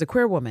 yes, there is a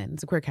queer woman.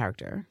 It's a queer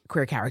character.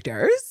 Queer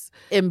characters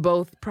in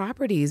both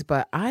properties.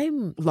 But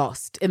I'm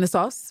lost in the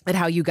sauce at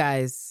how you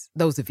guys,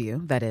 those of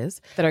you, that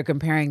is, that are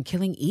comparing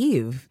Killing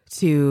Eve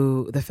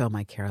to the film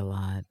I Care a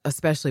Lot,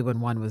 especially when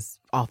one was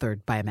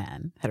authored by a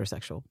man,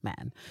 heterosexual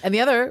man, and the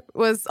other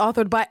was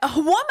authored by a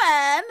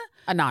woman,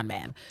 a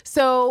non-man.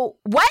 So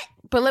what?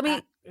 But let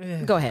me...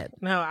 Go ahead.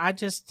 No,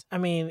 I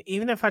mean,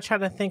 even if I try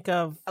to think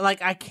of,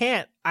 like, I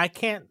can't,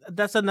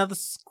 that's another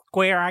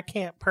square I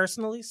can't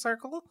personally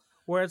circle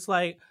where it's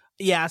like,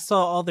 yeah, I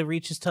saw all the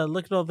reaches to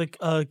look at all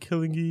the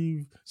Killing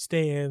Eve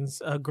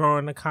stands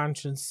growing a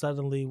conscience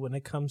suddenly when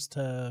it comes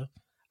to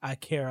I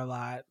Care a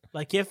Lot.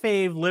 Like, your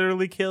fave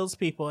literally kills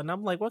people. And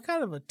I'm like, what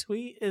kind of a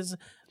tweet is,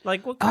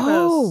 like, what kind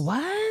of...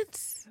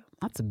 What?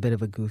 That's a bit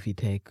of a goofy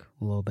take,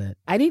 a little bit.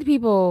 I need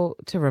people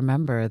to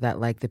remember that,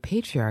 like, the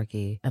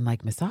patriarchy and,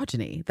 like,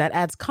 misogyny, that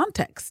adds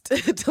context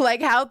to,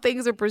 like, how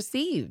things are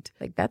perceived.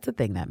 Like, that's a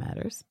thing that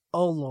matters.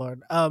 Oh,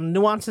 Lord.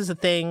 Nuance is a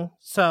thing.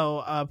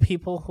 So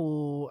people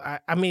who,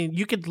 I mean,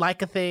 you could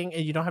like a thing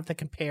and you don't have to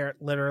compare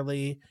it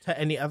literally to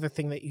any other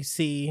thing that you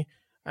see.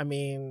 I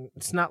mean,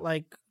 it's not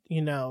like,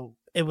 you know,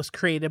 it was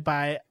created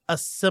by a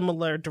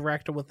similar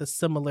director with a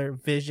similar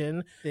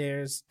vision.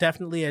 There's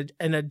definitely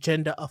an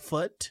agenda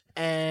afoot.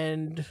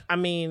 And I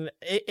mean,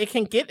 it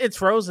can get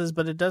its roses,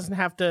 but it doesn't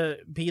have to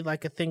be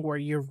like a thing where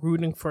you're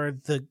rooting for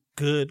the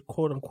good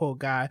quote unquote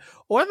guy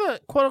or the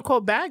quote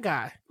unquote bad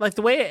guy. Like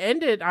the way it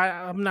ended,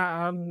 I'm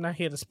not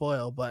here to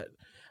spoil, but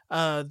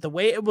the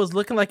way it was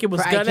looking like it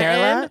was For gonna I Care a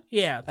end, Lot?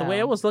 yeah, the way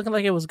it was looking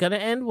like it was gonna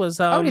end was.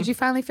 Oh, did you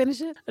finally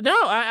finish it? No,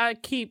 I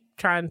keep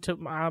trying to.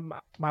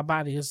 My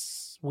body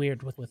is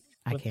weird with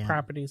I can't.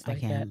 properties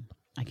like that.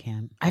 I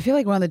can't. I feel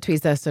like one of the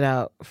tweets that stood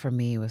out for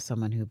me was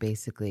someone who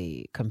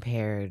basically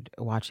compared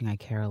watching I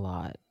Care a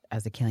Lot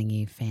as a Killing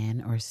Eve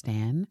fan or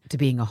stan to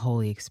being a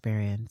holy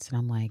experience. And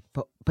I'm like,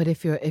 but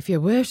if you're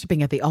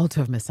worshiping at the altar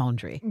of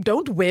misandry,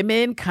 don't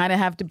women kind of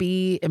have to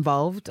be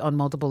involved on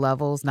multiple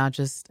levels, not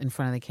just in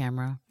front of the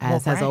camera,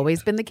 as has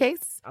always been the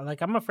case?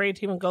 Like, I'm afraid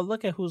to even go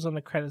look at who's on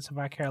the credits of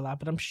I Care a Lot,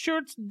 but I'm sure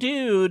it's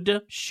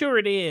dude. Sure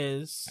it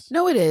is.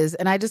 No, it is.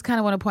 And I just kind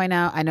of want to point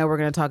out, I know we're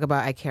going to talk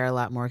about I Care a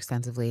Lot more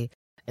extensively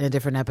in a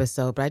different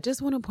episode, but I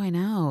just want to point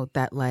out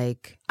that,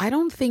 like, I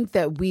don't think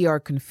that we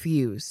are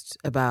confused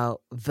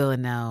about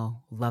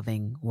Villanelle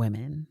loving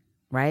women,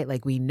 right?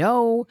 Like, we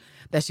know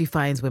that she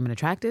finds women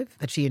attractive,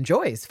 that she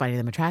enjoys finding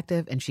them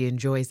attractive, and she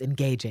enjoys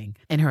engaging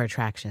in her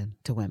attraction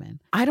to women.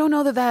 I don't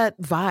know that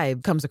that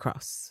vibe comes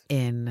across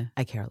in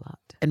I Care a Lot.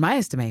 In my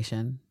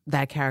estimation,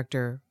 that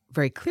character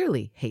very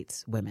clearly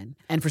hates women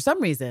and for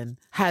some reason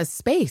has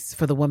space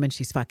for the woman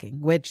she's fucking,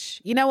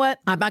 which, you know what?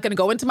 I'm not going to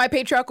go into my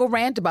patriarchal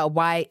rant about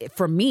why,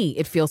 for me,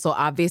 it feels so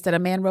obvious that a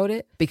man wrote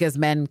it, because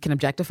men can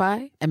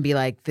objectify and be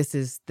like,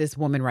 this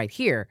woman right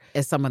here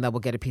is someone that will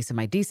get a piece of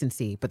my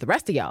decency, but the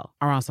rest of y'all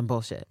are on some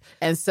bullshit.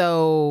 And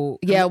so,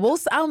 yeah,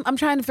 I'm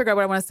trying to figure out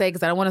what I want to say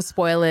because I don't want to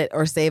spoil it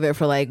or save it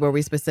for like where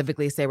we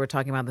specifically say we're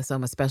talking about the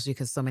film, especially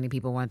because so many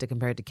people wanted to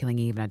compare it to Killing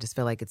Eve, and I just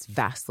feel like it's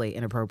vastly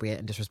inappropriate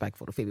and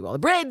disrespectful to Phoebe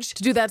Waller-Bridge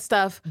to do that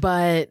stuff.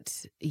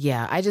 But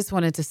yeah, I just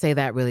wanted to say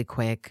that really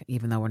quick,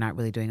 even though we're not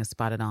really doing a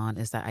spotted on,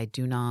 is that I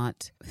do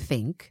not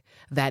think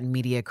that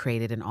media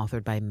created and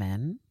authored by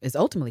men is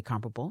ultimately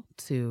comparable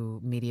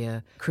to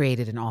media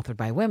created and authored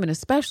by women,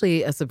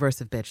 especially a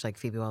subversive bitch like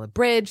Phoebe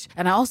Waller-Bridge.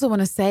 And I also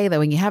want to say that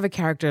when you have a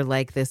character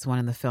like this one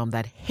in the film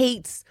that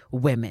hates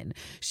women,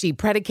 she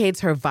predicates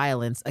her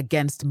violence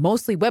against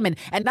mostly women,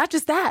 and not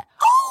just that,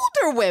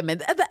 older women,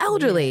 the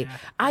elderly.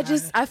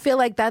 Yeah, I feel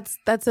like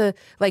that's a,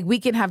 like, we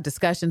can have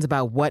discussions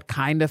about what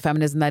kind of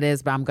feminism that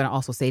is, but I'm going to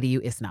also say to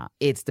you, it's not.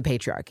 It's the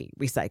patriarchy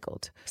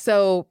recycled.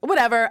 So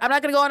whatever. I'm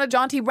not going to go on a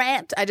jaunty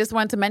rant. I just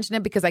wanted to mention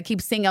it because I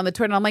keep seeing on the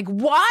Twitter and I'm like,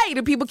 why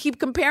do people keep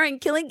comparing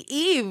Killing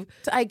Eve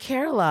to I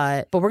Care a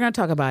Lot? But we're going to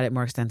talk about it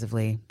more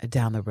extensively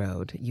down the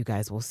road. You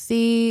guys will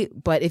see.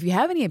 But if you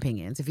have any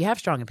opinions, if you have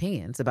strong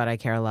opinions about I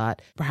Care a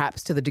Lot,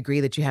 perhaps to the degree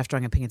that you have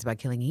strong opinions about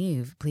Killing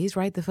Eve, please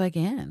write the fuck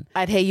in.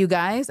 I'd hey you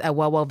guys at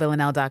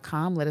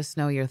wellwellvillanelle.com. Let us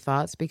know your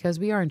thoughts because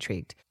we are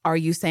intrigued. Are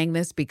you saying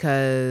this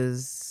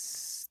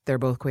because they're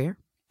both queer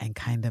and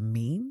kind of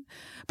mean?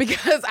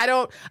 Because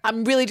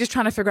I'm really just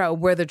trying to figure out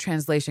where the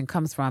translation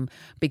comes from,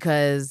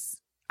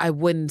 because I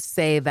wouldn't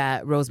say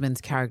that Rosamund's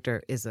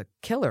character is a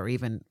killer or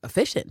even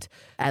efficient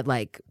at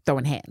like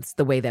throwing hands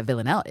the way that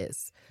Villanelle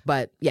is.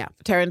 But yeah,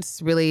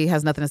 Terrence really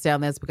has nothing to say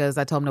on this because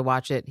I told him to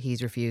watch it.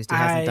 He's refused. He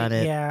hasn't done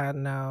it. Yeah,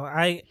 no.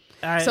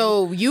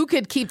 So you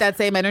could keep that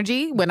same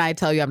energy when I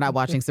tell you I'm not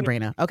watching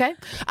Sabrina, okay?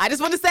 I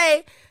just want to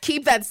say,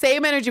 keep that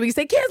same energy when you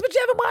say, Kiz, but you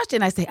haven't watched it.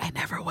 And I say, I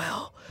never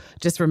will.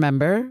 Just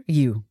remember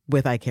you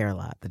with I Care a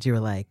Lot, that you were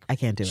like, I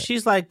can't do it.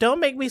 She's like, don't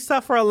make me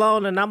suffer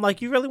alone. And I'm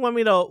like, you really want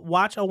me to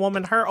watch a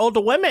woman hurt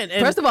older women?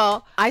 And first of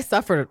all, I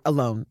suffered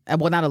alone.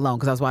 Well, not alone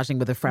because I was watching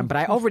with a friend, but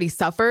I already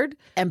suffered.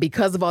 And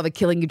because of all the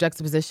Killing Eve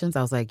juxtapositions,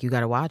 I was like, you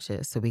got to watch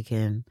it so we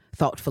can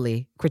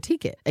thoughtfully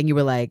critique it. And you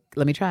were like,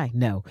 let me try.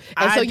 No.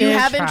 And so you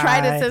haven't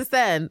tried it since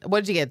then.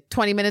 What did you get?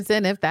 20 minutes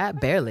in, if that?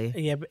 Barely.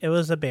 Yeah, it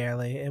was a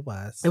barely. It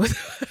was.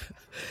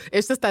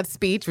 It's just that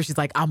speech where she's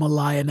like, I'm a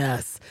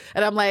lioness.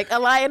 And I'm like, a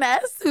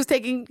lioness who's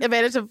taking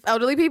advantage of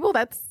elderly people?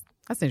 That's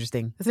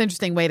interesting. It's an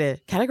interesting way to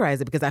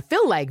categorize it, because I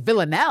feel like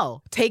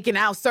Villanelle taking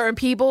out certain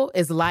people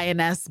is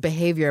lioness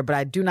behavior, but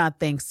I do not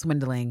think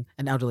swindling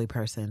an elderly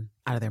person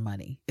out of their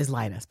money is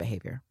lioness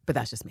behavior. But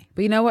that's just me.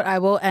 But you know what? I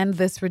will end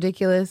this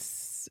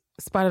ridiculous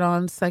Spotted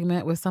On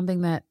segment with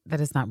something that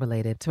is not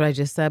related to what I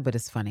just said, but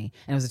it's funny.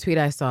 And it was a tweet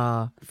I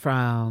saw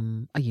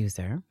from a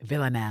user,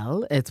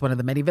 Villanelle. It's one of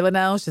the many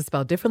Villanelles, just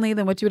spelled differently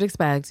than what you would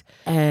expect.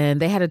 And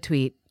they had a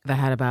tweet that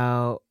had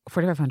about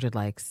 4,500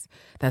 likes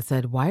that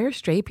said, why are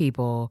straight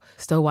people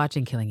still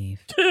watching Killing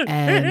Eve?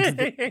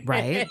 And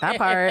right, that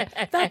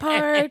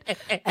part.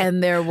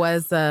 And there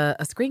was a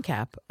screen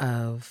cap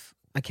of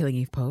a Killing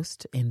Eve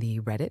post in the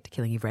Reddit,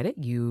 Killing Eve Reddit.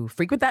 You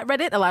frequent that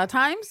Reddit a lot of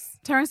times,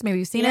 Terrence. Maybe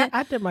you've seen it.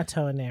 I dip my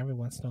toe in there every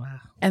once in a while.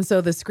 And so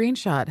the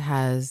screenshot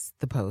has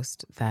the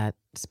post that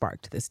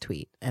sparked this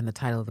tweet. And the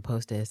title of the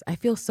post is, I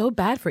feel so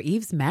bad for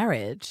Eve's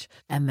marriage.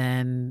 And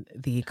then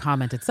the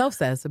comment itself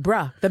says,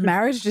 bruh, the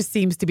marriage just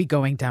seems to be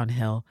going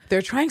downhill.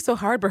 They're trying so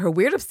hard, but her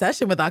weird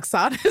obsession with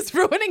Oksana is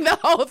ruining the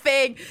whole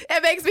thing.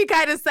 It makes me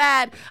kind of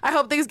sad. I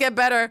hope things get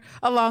better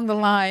along the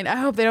line. I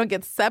hope they don't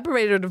get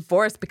separated or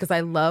divorced because I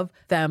love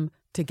them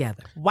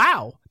together.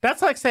 Wow.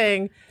 That's like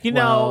saying,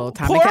 poor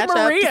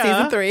Maria.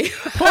 Season 3.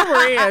 Poor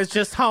Maria is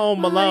just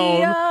home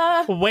alone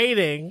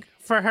waiting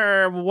for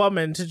her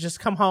woman to just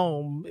come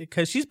home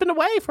because she's been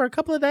away for a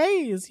couple of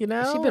days, She's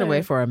been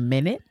away for a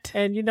minute.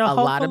 And, a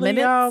lot of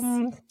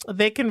minutes.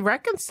 They can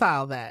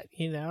reconcile that,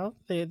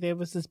 There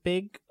was this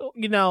big,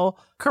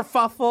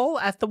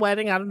 kerfuffle at the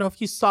wedding. I don't know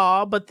if you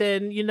saw, but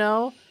then,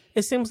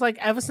 it seems like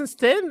ever since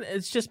then,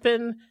 it's just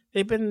been,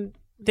 they've been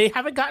they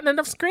haven't gotten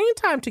enough screen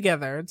time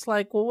together. It's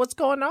like, well, what's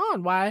going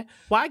on? Why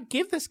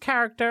give this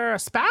character a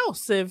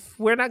spouse if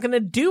we're not going to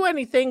do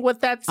anything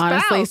with that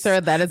spouse? Honestly,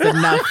 sir, that is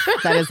enough.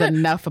 That is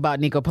enough about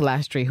Nico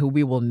Pilastri, who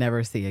we will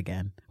never see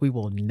again. We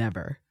will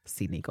never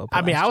see Nico Pilastri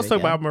I mean, I was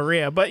talking again. about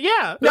Maria, but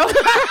yeah. No.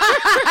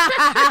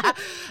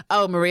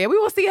 Oh, Maria, we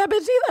won't see that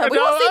bitch either. We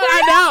won't see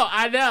Maria.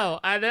 I know.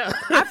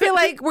 I feel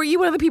like, were you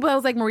one of the people that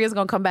was like, Maria's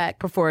going to come back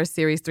before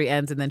series 3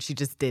 ends, and then she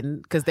just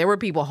didn't? Because there were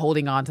people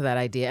holding on to that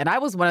idea. And I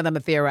was one of them to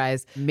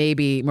theorize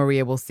maybe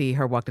Maria will see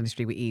her walk down the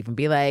street with Eve and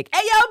be like,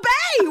 hey, yo,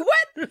 babe,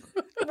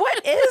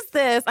 what is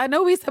this? I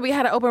know we said we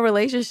had an open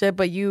relationship,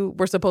 but you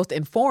were supposed to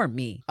inform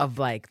me of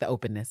like the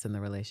openness in the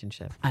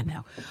relationship. I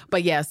know.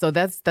 But yeah, so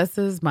this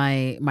is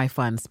my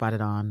fun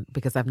spotted on,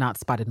 because I've not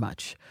spotted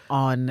much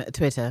on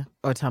Twitter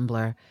or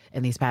Tumblr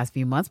in these past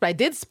few months. But I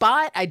did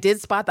spot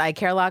the I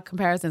Care a Lot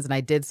comparisons, and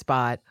I did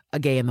spot a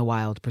gay in the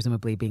wild,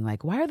 presumably being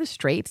like, why are the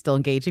straights still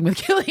engaging with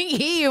Killing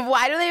Eve?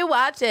 Why do they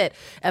watch it?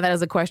 And that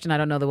is a question I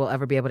don't know that we'll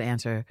ever be able to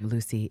answer.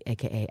 Lucy,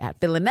 aka at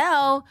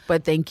Villanelle.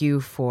 But thank you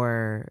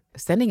for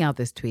sending out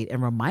this tweet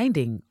and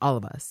reminding all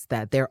of us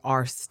that there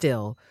are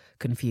still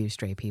confused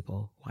straight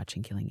people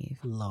watching Killing Eve.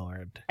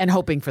 Lord. And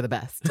hoping for the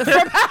best.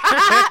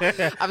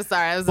 I'm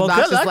sorry, I was Well, good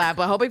obnoxious luck. laugh,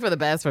 but hoping for the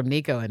best from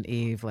Nico and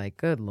Eve. Like,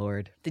 good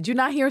Lord. Did you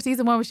not hear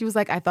season 1 when she was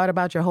like, I thought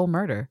about your whole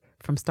murder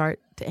from start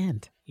to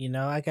end? You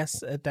know, I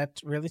guess that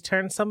really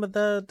turned some of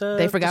the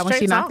They forgot when she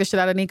straights knocked off. the shit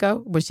out of Nico,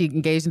 when she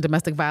engaged in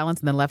domestic violence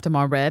and then left him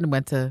on red and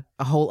went to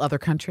a whole other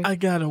country. I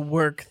got a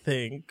work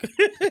thing.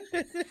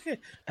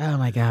 Oh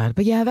my God.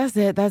 But yeah, that's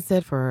it. That's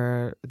it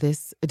for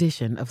this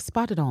edition of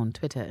Spotted on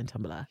Twitter and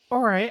Tumblr.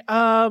 All right.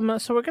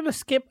 So we're gonna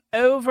skip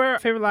over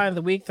favorite line of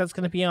the week. That's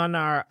gonna be on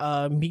our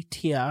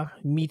meteor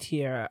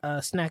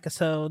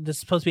snackisode. This is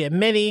supposed to be a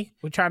mini.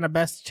 We're trying our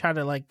best to try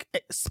to like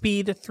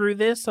speed through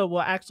this, so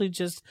we'll actually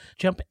just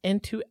jump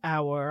into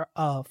our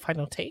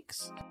final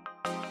takes.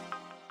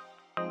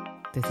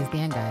 This is the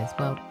end, guys.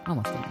 Well,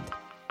 almost the end.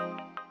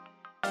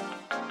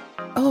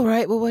 All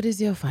right. Well, what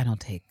is your final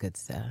take, good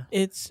sir?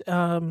 It's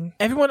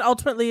everyone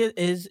ultimately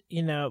is,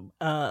 you know,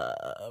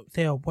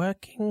 they are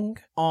working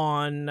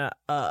on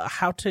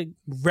how to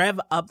rev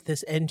up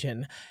this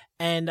engine,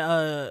 and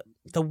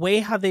the way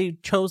how they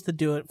chose to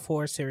do it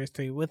for series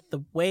 3, with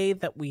the way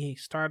that we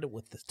started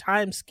with this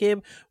time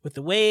skip, with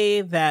the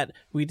way that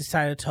we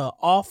decided to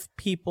off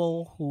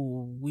people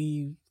who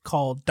we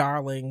call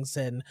darlings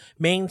and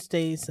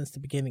mainstays since the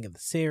beginning of the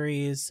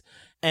series,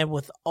 and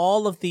with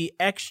all of the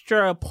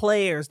extra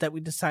players that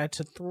we decided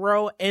to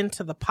throw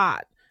into the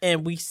pot.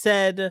 And we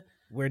said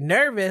we're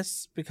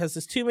nervous because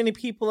there's too many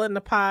people in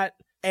the pot,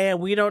 and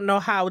we don't know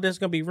how there's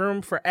going to be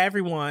room for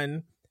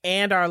everyone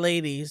and our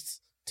ladies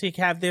to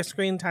have their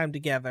screen time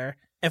together,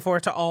 and for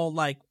it to all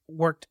like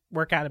work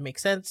out and make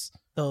sense.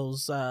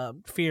 Those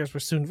fears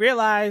were soon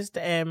realized,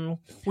 and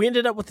we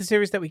ended up with the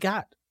series that we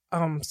got.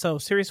 So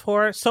series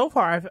 4 so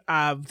far,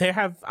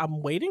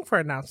 I'm waiting for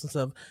announcements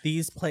of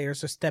these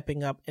players are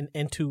stepping up and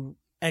into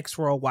X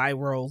role, Y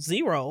role,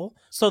 Z role.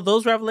 So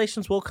those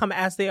revelations will come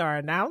as they are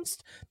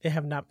announced. They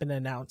have not been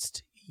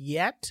announced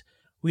yet.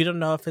 We don't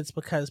know if it's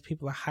because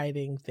people are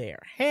hiding their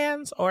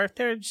hands or if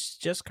there's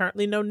just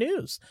currently no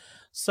news.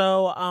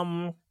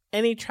 So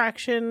any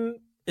traction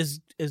is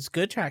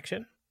good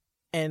traction.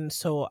 And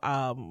so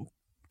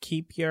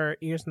keep your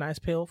ears and eyes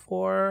peeled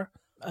for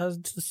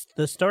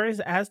the stories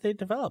as they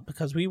develop,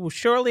 because we will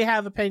surely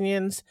have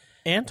opinions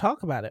and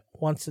talk about it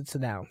once it's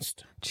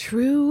announced.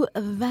 True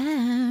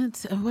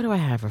that. What do I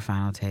have for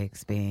final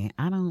takes, B?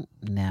 I don't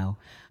know.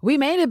 We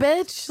made it,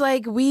 bitch.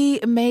 Like, we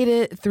made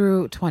it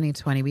through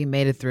 2020. We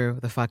made it through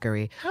the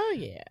fuckery. Oh,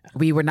 yeah.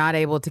 We were not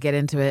able to get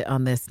into it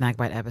on this Snack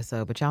Bite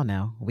episode, but y'all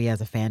know we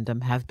as a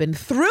fandom have been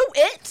through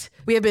it.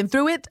 We have been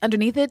through it,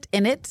 underneath it,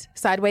 in it,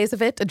 sideways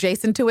of it,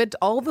 adjacent to it.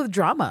 All the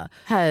drama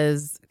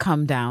has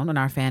come down on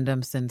our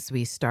fandom since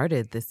we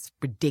started this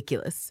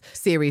ridiculous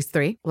Series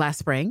 3 last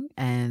spring,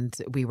 and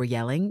we were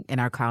yelling in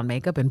our clown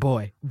makeup, and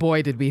boy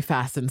did we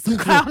fasten some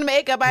clown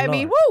makeup. I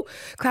mean, woo!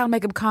 Clown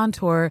makeup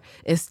contour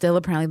is still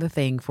apparently the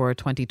thing for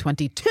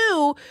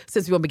 2022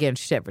 since we won't be getting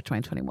shit for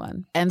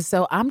 2021. And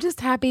so I'm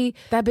just happy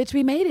that, bitch,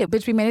 we made it.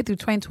 Bitch, we made it through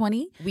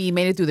 2020. We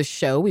made it through the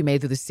show. We made it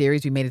through the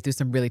series. We made it through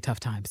some really tough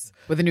times.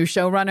 With a new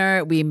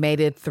showrunner, we made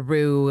it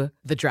through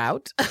the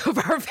drought of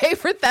our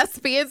favorite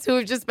thespians who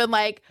have just been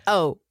like,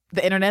 oh,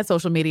 the internet,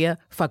 social media,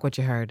 fuck what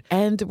you heard.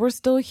 And we're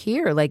still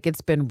here. Like,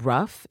 it's been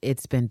rough.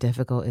 It's been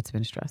difficult. It's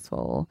been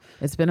stressful.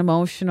 It's been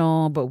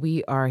emotional, but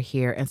we are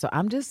here. And so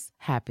I'm just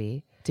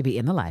happy to be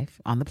in the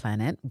life, on the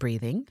planet,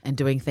 breathing and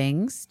doing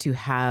things, to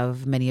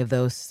have many of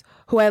those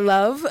who I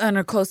love and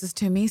are closest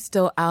to me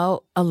still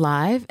out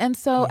alive. And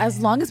so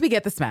as long as we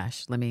get the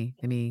smash, let me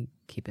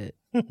keep it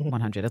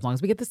 100. As long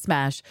as we get the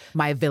smash,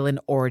 my villain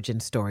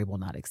origin story will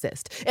not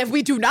exist. If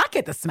we do not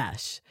get the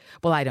smash,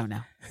 well, I don't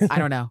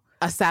know.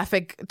 a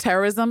sapphic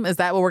terrorism. Is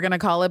that what we're going to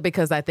call it?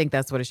 Because I think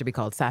that's what it should be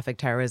called, sapphic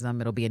terrorism.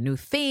 It'll be a new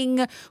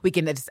thing. We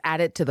can just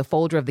add it to the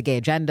folder of the gay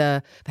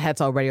agenda. The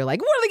heads already are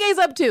like, what are the gays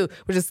up to?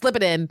 We're just slip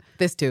it in.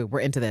 This too.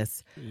 We're into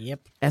this. Yep.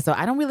 And so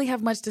I don't really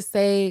have much to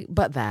say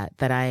but that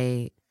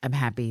I am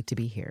happy to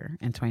be here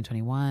in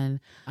 2021.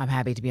 I'm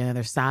happy to be on the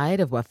other side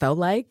of what felt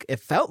like. It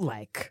felt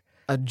like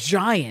a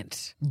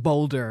giant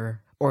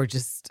boulder or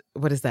just,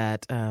 what is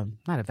that?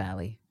 Not a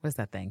valley. What is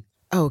that thing?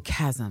 Oh,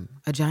 chasm.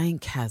 A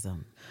giant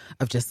chasm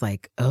of just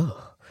like,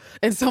 oh,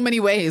 in so many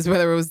ways,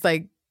 whether it was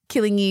like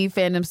Killing Eve,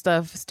 fandom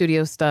stuff,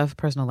 studio stuff,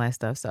 personal life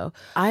stuff. So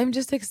I'm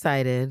just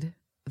excited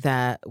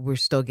that we're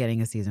still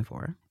getting a season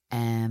 4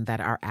 and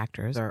that our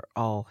actors are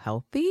all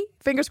healthy.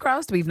 Fingers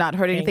crossed. We've not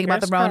heard anything about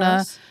the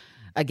Rona.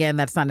 Again,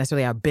 that's not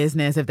necessarily our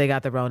business if they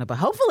got the Rona, but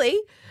hopefully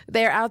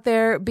they're out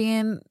there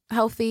being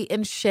healthy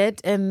and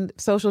shit and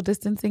social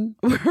distancing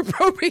where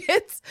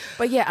appropriate.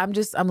 But yeah,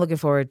 I'm looking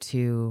forward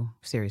to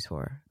series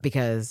 4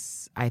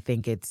 because I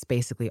think it's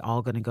basically it's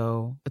all going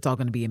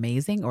to be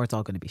amazing or it's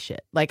all going to be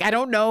shit. Like, I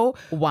don't know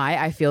why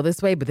I feel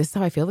this way, but this is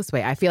how I feel this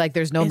way. I feel like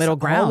there's no middle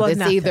ground. It's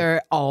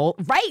either all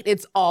right.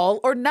 It's all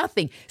or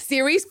nothing.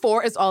 Series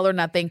 4 is all or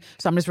nothing.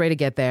 So I'm just ready to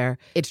get there.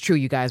 It's true,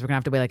 you guys. We're going to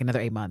have to wait like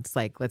another 8 months.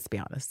 Like, let's be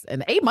honest.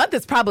 And 8 months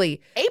is probably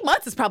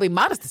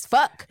modest as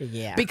fuck.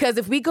 Yeah. Because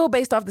if we go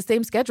based off the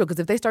same schedule, because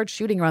if they start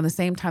shooting around the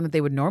same time that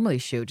they would normally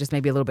shoot, just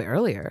maybe a little bit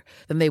earlier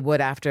than they would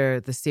after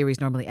the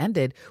series normally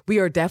ended, we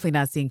are definitely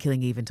not seeing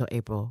Killing Eve until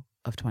April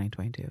of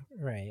 2022.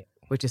 Right.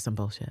 Which is some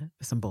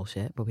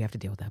bullshit, but we have to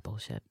deal with that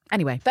bullshit.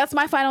 Anyway, that's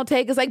my final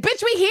take. It's like,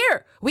 bitch, we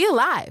here. We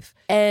alive.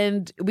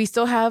 And we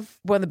still have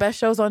one of the best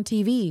shows on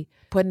TV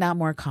putting out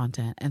more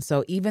content. And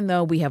so even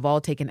though we have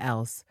all taken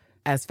L's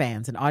as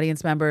fans and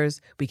audience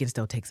members, we can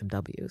still take some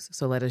W's.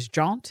 So let us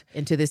jaunt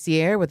into this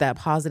year with that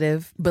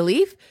positive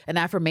belief and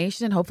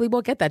affirmation, and hopefully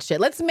we'll get that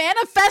shit. Let's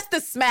manifest the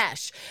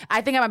smash.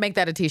 I think I might make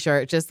that a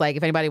t-shirt, just like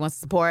if anybody wants to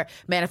support,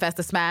 manifest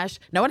the smash.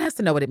 No one has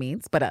to know what it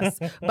means but us.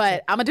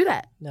 But I'm going to do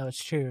that. No,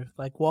 it's true.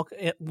 Like walk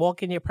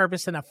in your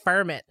purpose and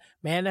affirm it.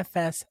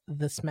 Manifest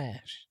the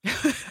smash.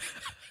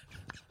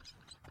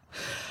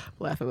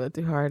 Laugh a little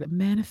too hard.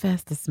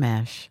 Manifest the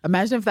smash.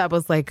 Imagine if that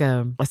was like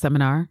a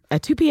seminar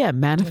at 2 p.m.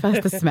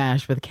 Manifest the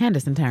smash with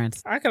Candace and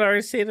Terrence. I could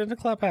already see it in the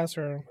clubhouse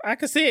room. I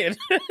could see it.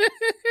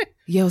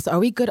 Yo, so are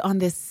we good on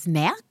this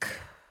snack?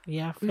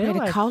 Yeah, I We feel ready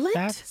to like call it?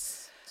 that's...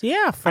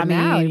 Yeah, for I mean,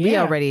 now,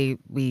 yeah. we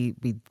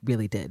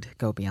really did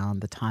go beyond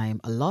the time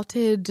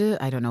allotted.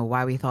 I don't know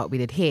why we thought we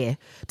did here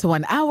to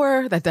 1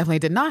 hour. That definitely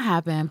did not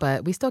happen,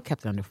 but we still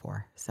kept it under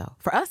 4. So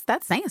for us,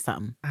 that's saying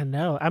something. I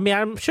know. I mean,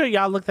 I'm sure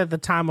y'all looked at the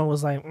time and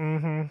was like,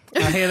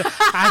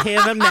 I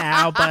hear them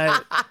now,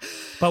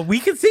 but we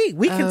can see.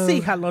 We can see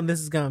how long this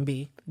is going to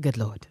be. Good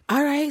Lord.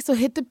 All right, so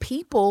hit the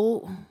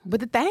people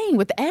with the thing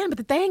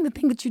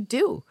that you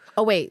do.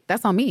 Oh, wait,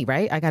 that's on me,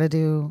 right?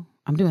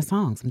 I'm doing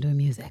songs. I'm doing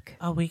music.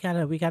 Oh, we got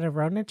a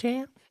Rona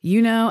jam?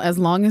 You know, as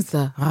long as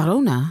the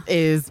Rona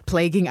is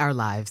plaguing our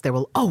lives, there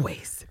will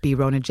always be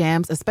Rona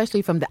jams,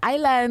 especially from the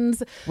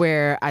islands,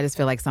 where I just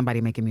feel like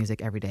somebody making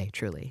music every day,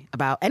 truly.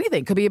 About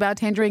anything. Could be about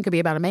tangerine, could be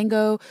about a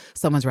mango.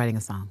 Someone's writing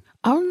a song.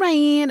 All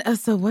right,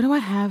 so what do I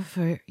have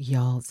for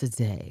y'all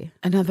today?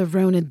 Another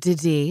Rona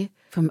ditty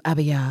from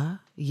Abiyah,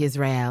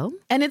 Israel.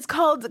 And it's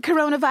called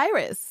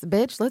Coronavirus.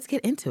 Bitch, let's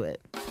get into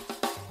it.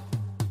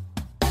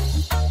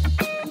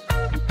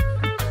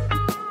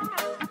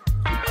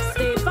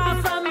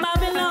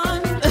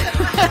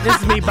 This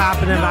is me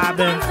bopping and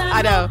vibing.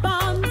 I know.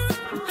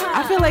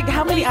 I feel like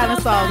how many Anna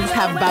songs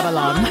have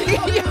Babylon?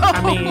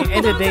 I mean,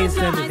 end of days,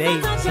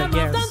 so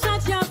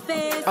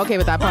yes. Okay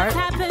with that part?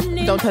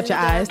 Don't touch your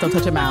eyes, don't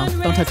touch your mouth,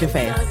 don't touch your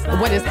face.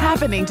 What is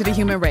happening to the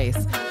human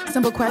race?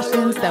 Simple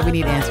questions that we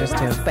need answers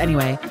to. But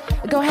anyway,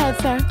 go ahead,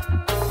 sir.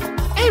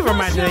 A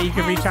reminder that you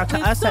can reach out to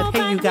us at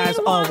Hey You Guys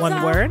All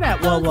One Word at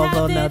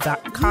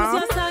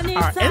wellwellwellnell.com.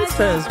 Our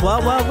Insta is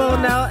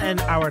wellwellwellnell, and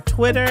our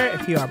Twitter,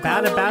 if you are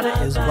about it,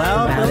 is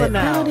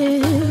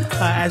wellwellnell.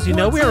 As you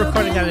know, we are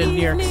recording out in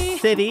New York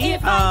City.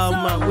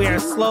 We are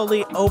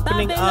slowly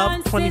opening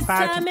up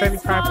 25 to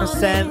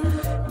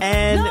 35%.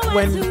 And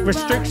when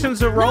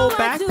restrictions are rolled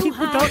back,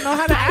 people don't know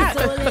how to act.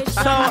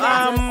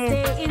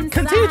 So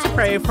continue to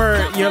pray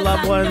for your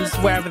loved ones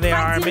wherever they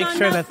are, and make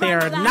sure that they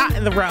are not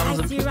in the realms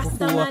of people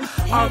who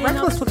are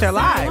reckless with their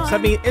lives. I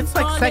mean, it's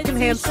like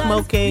secondhand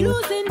smoking,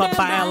 but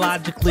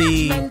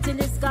biologically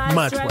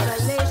much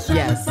worse.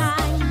 Yes.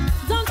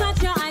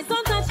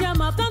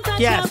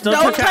 Yes,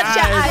 don't touch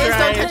your eyes,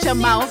 right? Don't touch your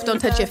mouth, don't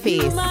touch your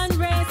face.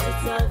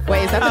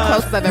 Wait, is that the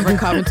closest I've ever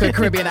come to a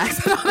Caribbean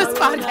accent on this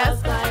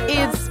podcast?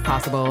 It's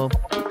possible.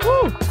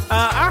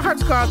 Our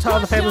hearts go out to all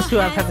the families who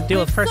have had to deal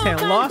with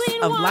firsthand loss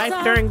of life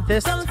during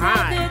this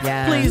time.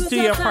 Yes. Please do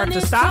your part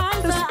to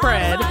stop the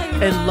spread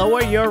and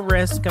lower your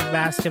risk of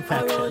mass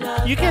infection.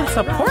 You can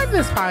support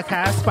this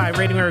podcast by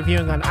rating and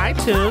reviewing on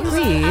iTunes.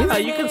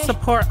 Please. You can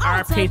support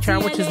our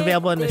Patreon, which is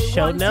available in the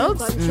show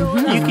notes. You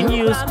can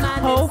use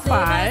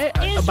Ko-Fi,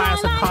 buy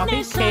us a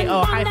coffee,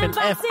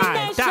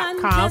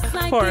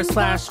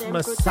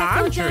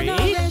 ko-fi.com/misandry.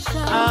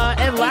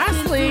 And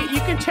lastly,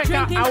 you can check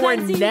out our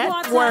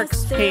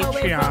network's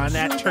Patreon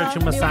at Church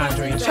of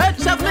Misandry.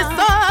 Church of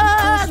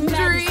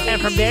Misandry.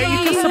 And from there, you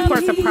can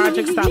support the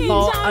projects that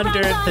fall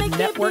under the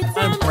network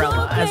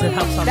umbrella as it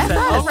helps offset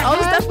overhead. All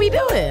the stuff we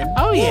doing.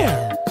 Oh,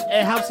 yeah.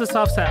 It helps us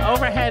offset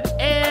overhead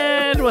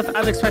and with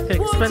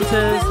unexpected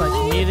expenses like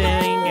commuting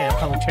and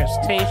public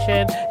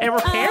transportation and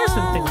repairs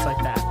and things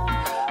like that.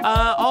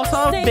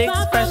 Also, a big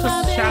special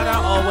shout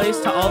out always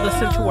to all the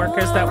essential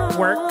workers that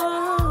work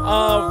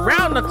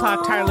round the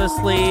clock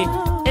tirelessly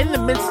in the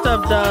midst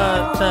of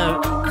the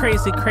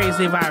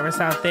crazy virus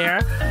out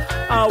there.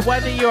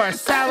 Whether you're a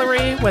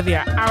salary, whether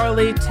you're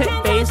hourly,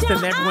 tip-based,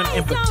 and everyone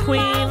in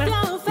between,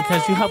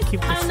 because you help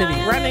keep the city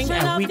running,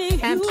 and we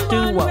can't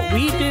do what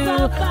we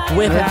do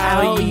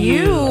without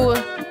you.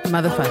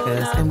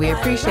 Motherfuckers. And we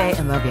appreciate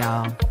and love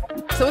y'all.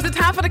 So is it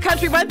time for the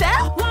country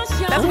rundown?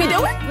 That's what we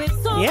doing?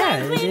 Yeah,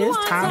 it is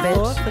time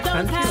for the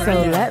country rundown.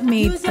 So let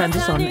me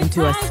transition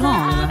into a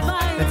song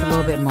that's a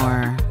little bit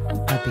more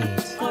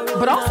upbeat.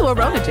 But also a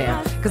Rona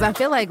jam. Because I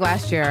feel like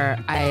last year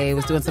I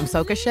was doing some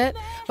soca shit.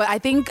 But I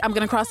think I'm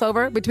going to cross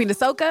over between the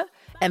soca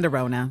and the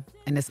Rona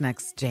in this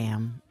next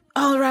jam.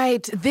 All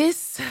right,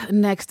 this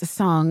next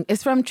song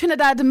is from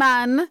Trinidad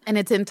Man, and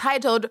it's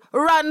entitled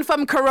Run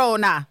from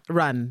Corona.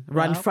 Run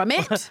from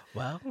it.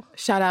 Well.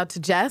 Shout out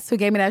to Jess, who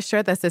gave me that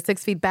shirt that says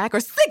 6 feet back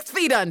or 6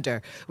 feet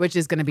under, which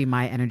is going to be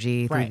my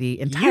energy through the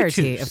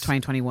entirety of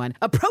 2021.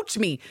 Approach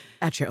me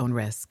at your own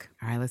risk.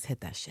 All right, let's hit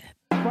that shit.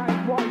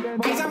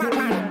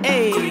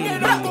 Hey.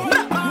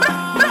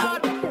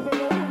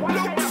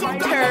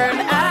 Turn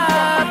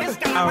up.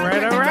 All right.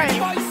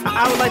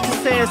 I would like to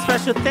say a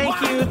special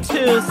thank you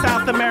to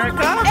South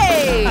America.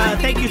 Hey.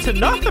 Thank you to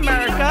North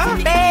America.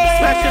 Hey.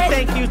 Special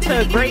thank you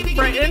to Great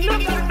Britain.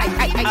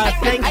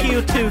 Thank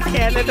you to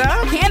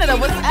Canada. Canada,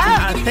 what's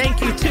up?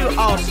 Thank you to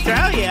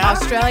Australia.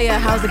 Australia,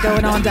 how's it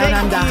going on down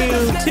under?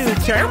 Thank you to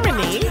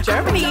Germany.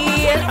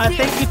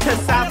 Thank you to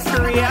South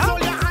Korea.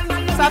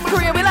 South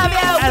Korea, we love you.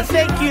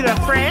 Thank you to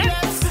France.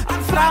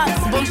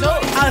 France, bonjour.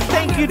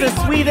 Thank you to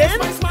Sweden.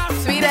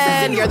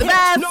 Sweden, you're the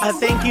best.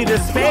 Thank you to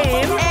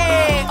Spain.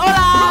 Hey,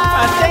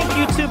 hola. Thank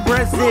you to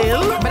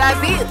Brazil.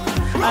 Brazil.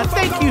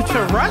 Thank you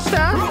to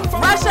Russia.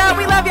 Russia,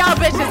 we love y'all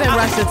bitches in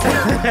Russia too.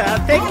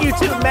 Thank you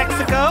to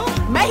Mexico.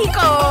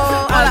 Mexico.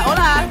 Hola,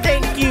 hola.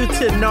 Thank you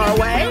to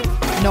Norway.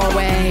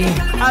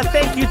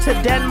 Thank you to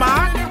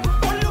Denmark.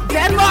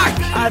 Good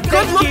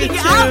looking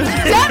out.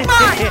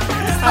 Denmark.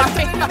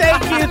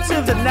 Thank you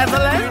to the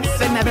Netherlands.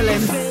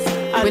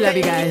 We love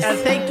you guys.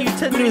 Thank you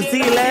to New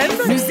Zealand.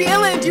 New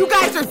Zealand, you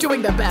guys are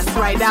doing the best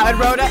right now in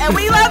Rona, and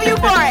we love you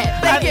for it.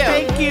 Thank you.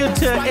 Thank you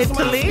to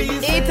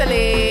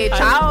Italy.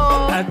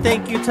 Ciao.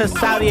 Thank you to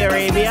Saudi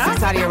Arabia. Oh,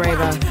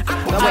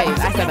 wait,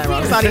 I said that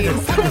wrong.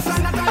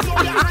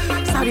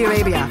 Saudi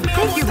Arabia.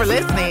 Thank you for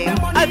listening.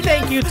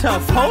 Thank you to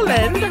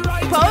Poland.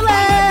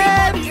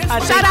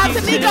 Shout out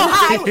to Nico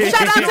Hive.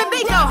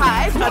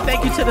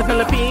 Thank you to the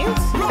Philippines.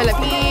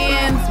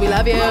 We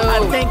love you.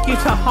 Thank you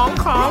to Hong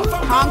Kong.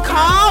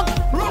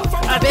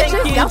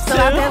 Bitches, y'all still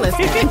out there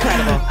listening.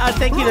 Incredible.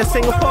 Thank you to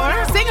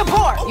Singapore,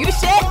 you the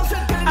shit.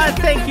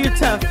 Thank you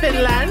to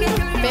Finland,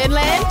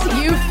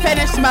 you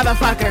finished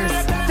motherfuckers.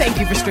 Thank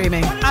you for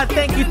streaming.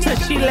 Thank you to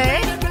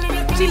Chile.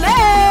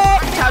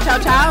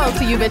 Ciao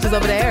to you bitches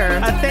over there.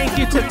 Thank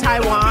you to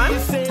Taiwan.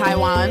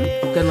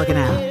 Good looking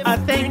out.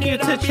 Thank you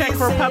to Czech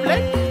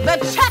Republic. The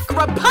Czech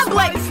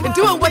Republic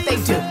doing what they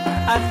do.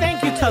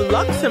 Thank you to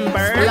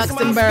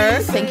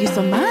Luxembourg. Thank you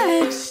so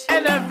much.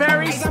 And a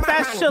very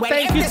special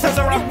thank you to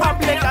the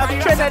Republic of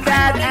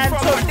Trinidad and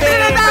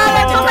Tobago.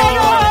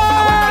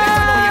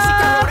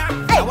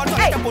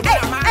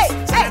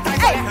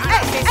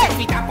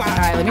 All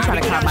right, let me try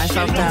to calm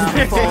myself down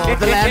before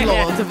the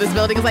landlords of this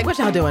building is like, what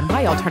y'all doing?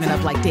 Why y'all turning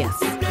up like this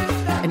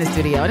in the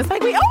studio? And it's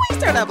like, we always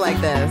turn up like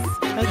this.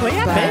 Like, where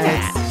y'all been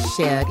at?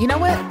 Shit. You know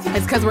what?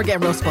 It's because we're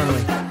getting real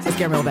squirrely. It's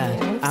getting real bad.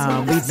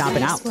 We've not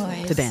been out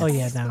to dance. Oh,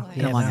 yeah, no.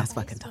 In a long ass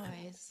fucking time.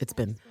 It's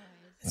been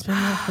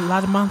a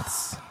lot of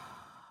months.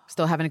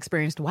 Still haven't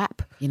experienced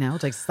WAP,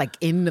 just like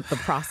in the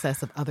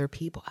process of other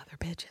people, other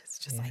bitches,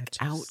 just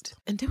out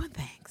and doing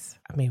things.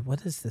 I mean,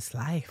 what is this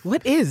life?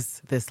 What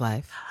is this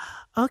life?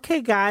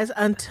 Okay, guys,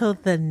 until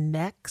the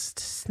next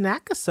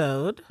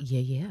Snackisode.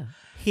 Yeah.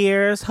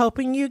 Here's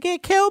hoping you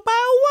get killed by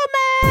a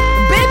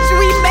woman. Bitch,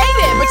 we made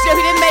it. But if we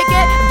didn't make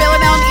it,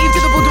 Villanelle and Eve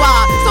to the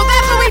boudoir. So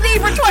that's what we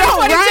need for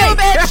 2022,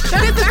 bitch.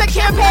 This is the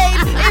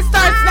campaign. It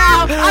starts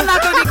now. I'm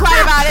not going to be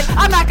quiet about it.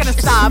 I'm not going to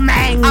stop.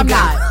 I'm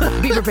not.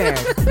 Be prepared.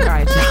 All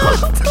right,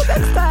 y'all. Until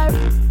next time.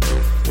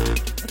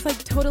 It's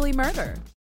like totally murder.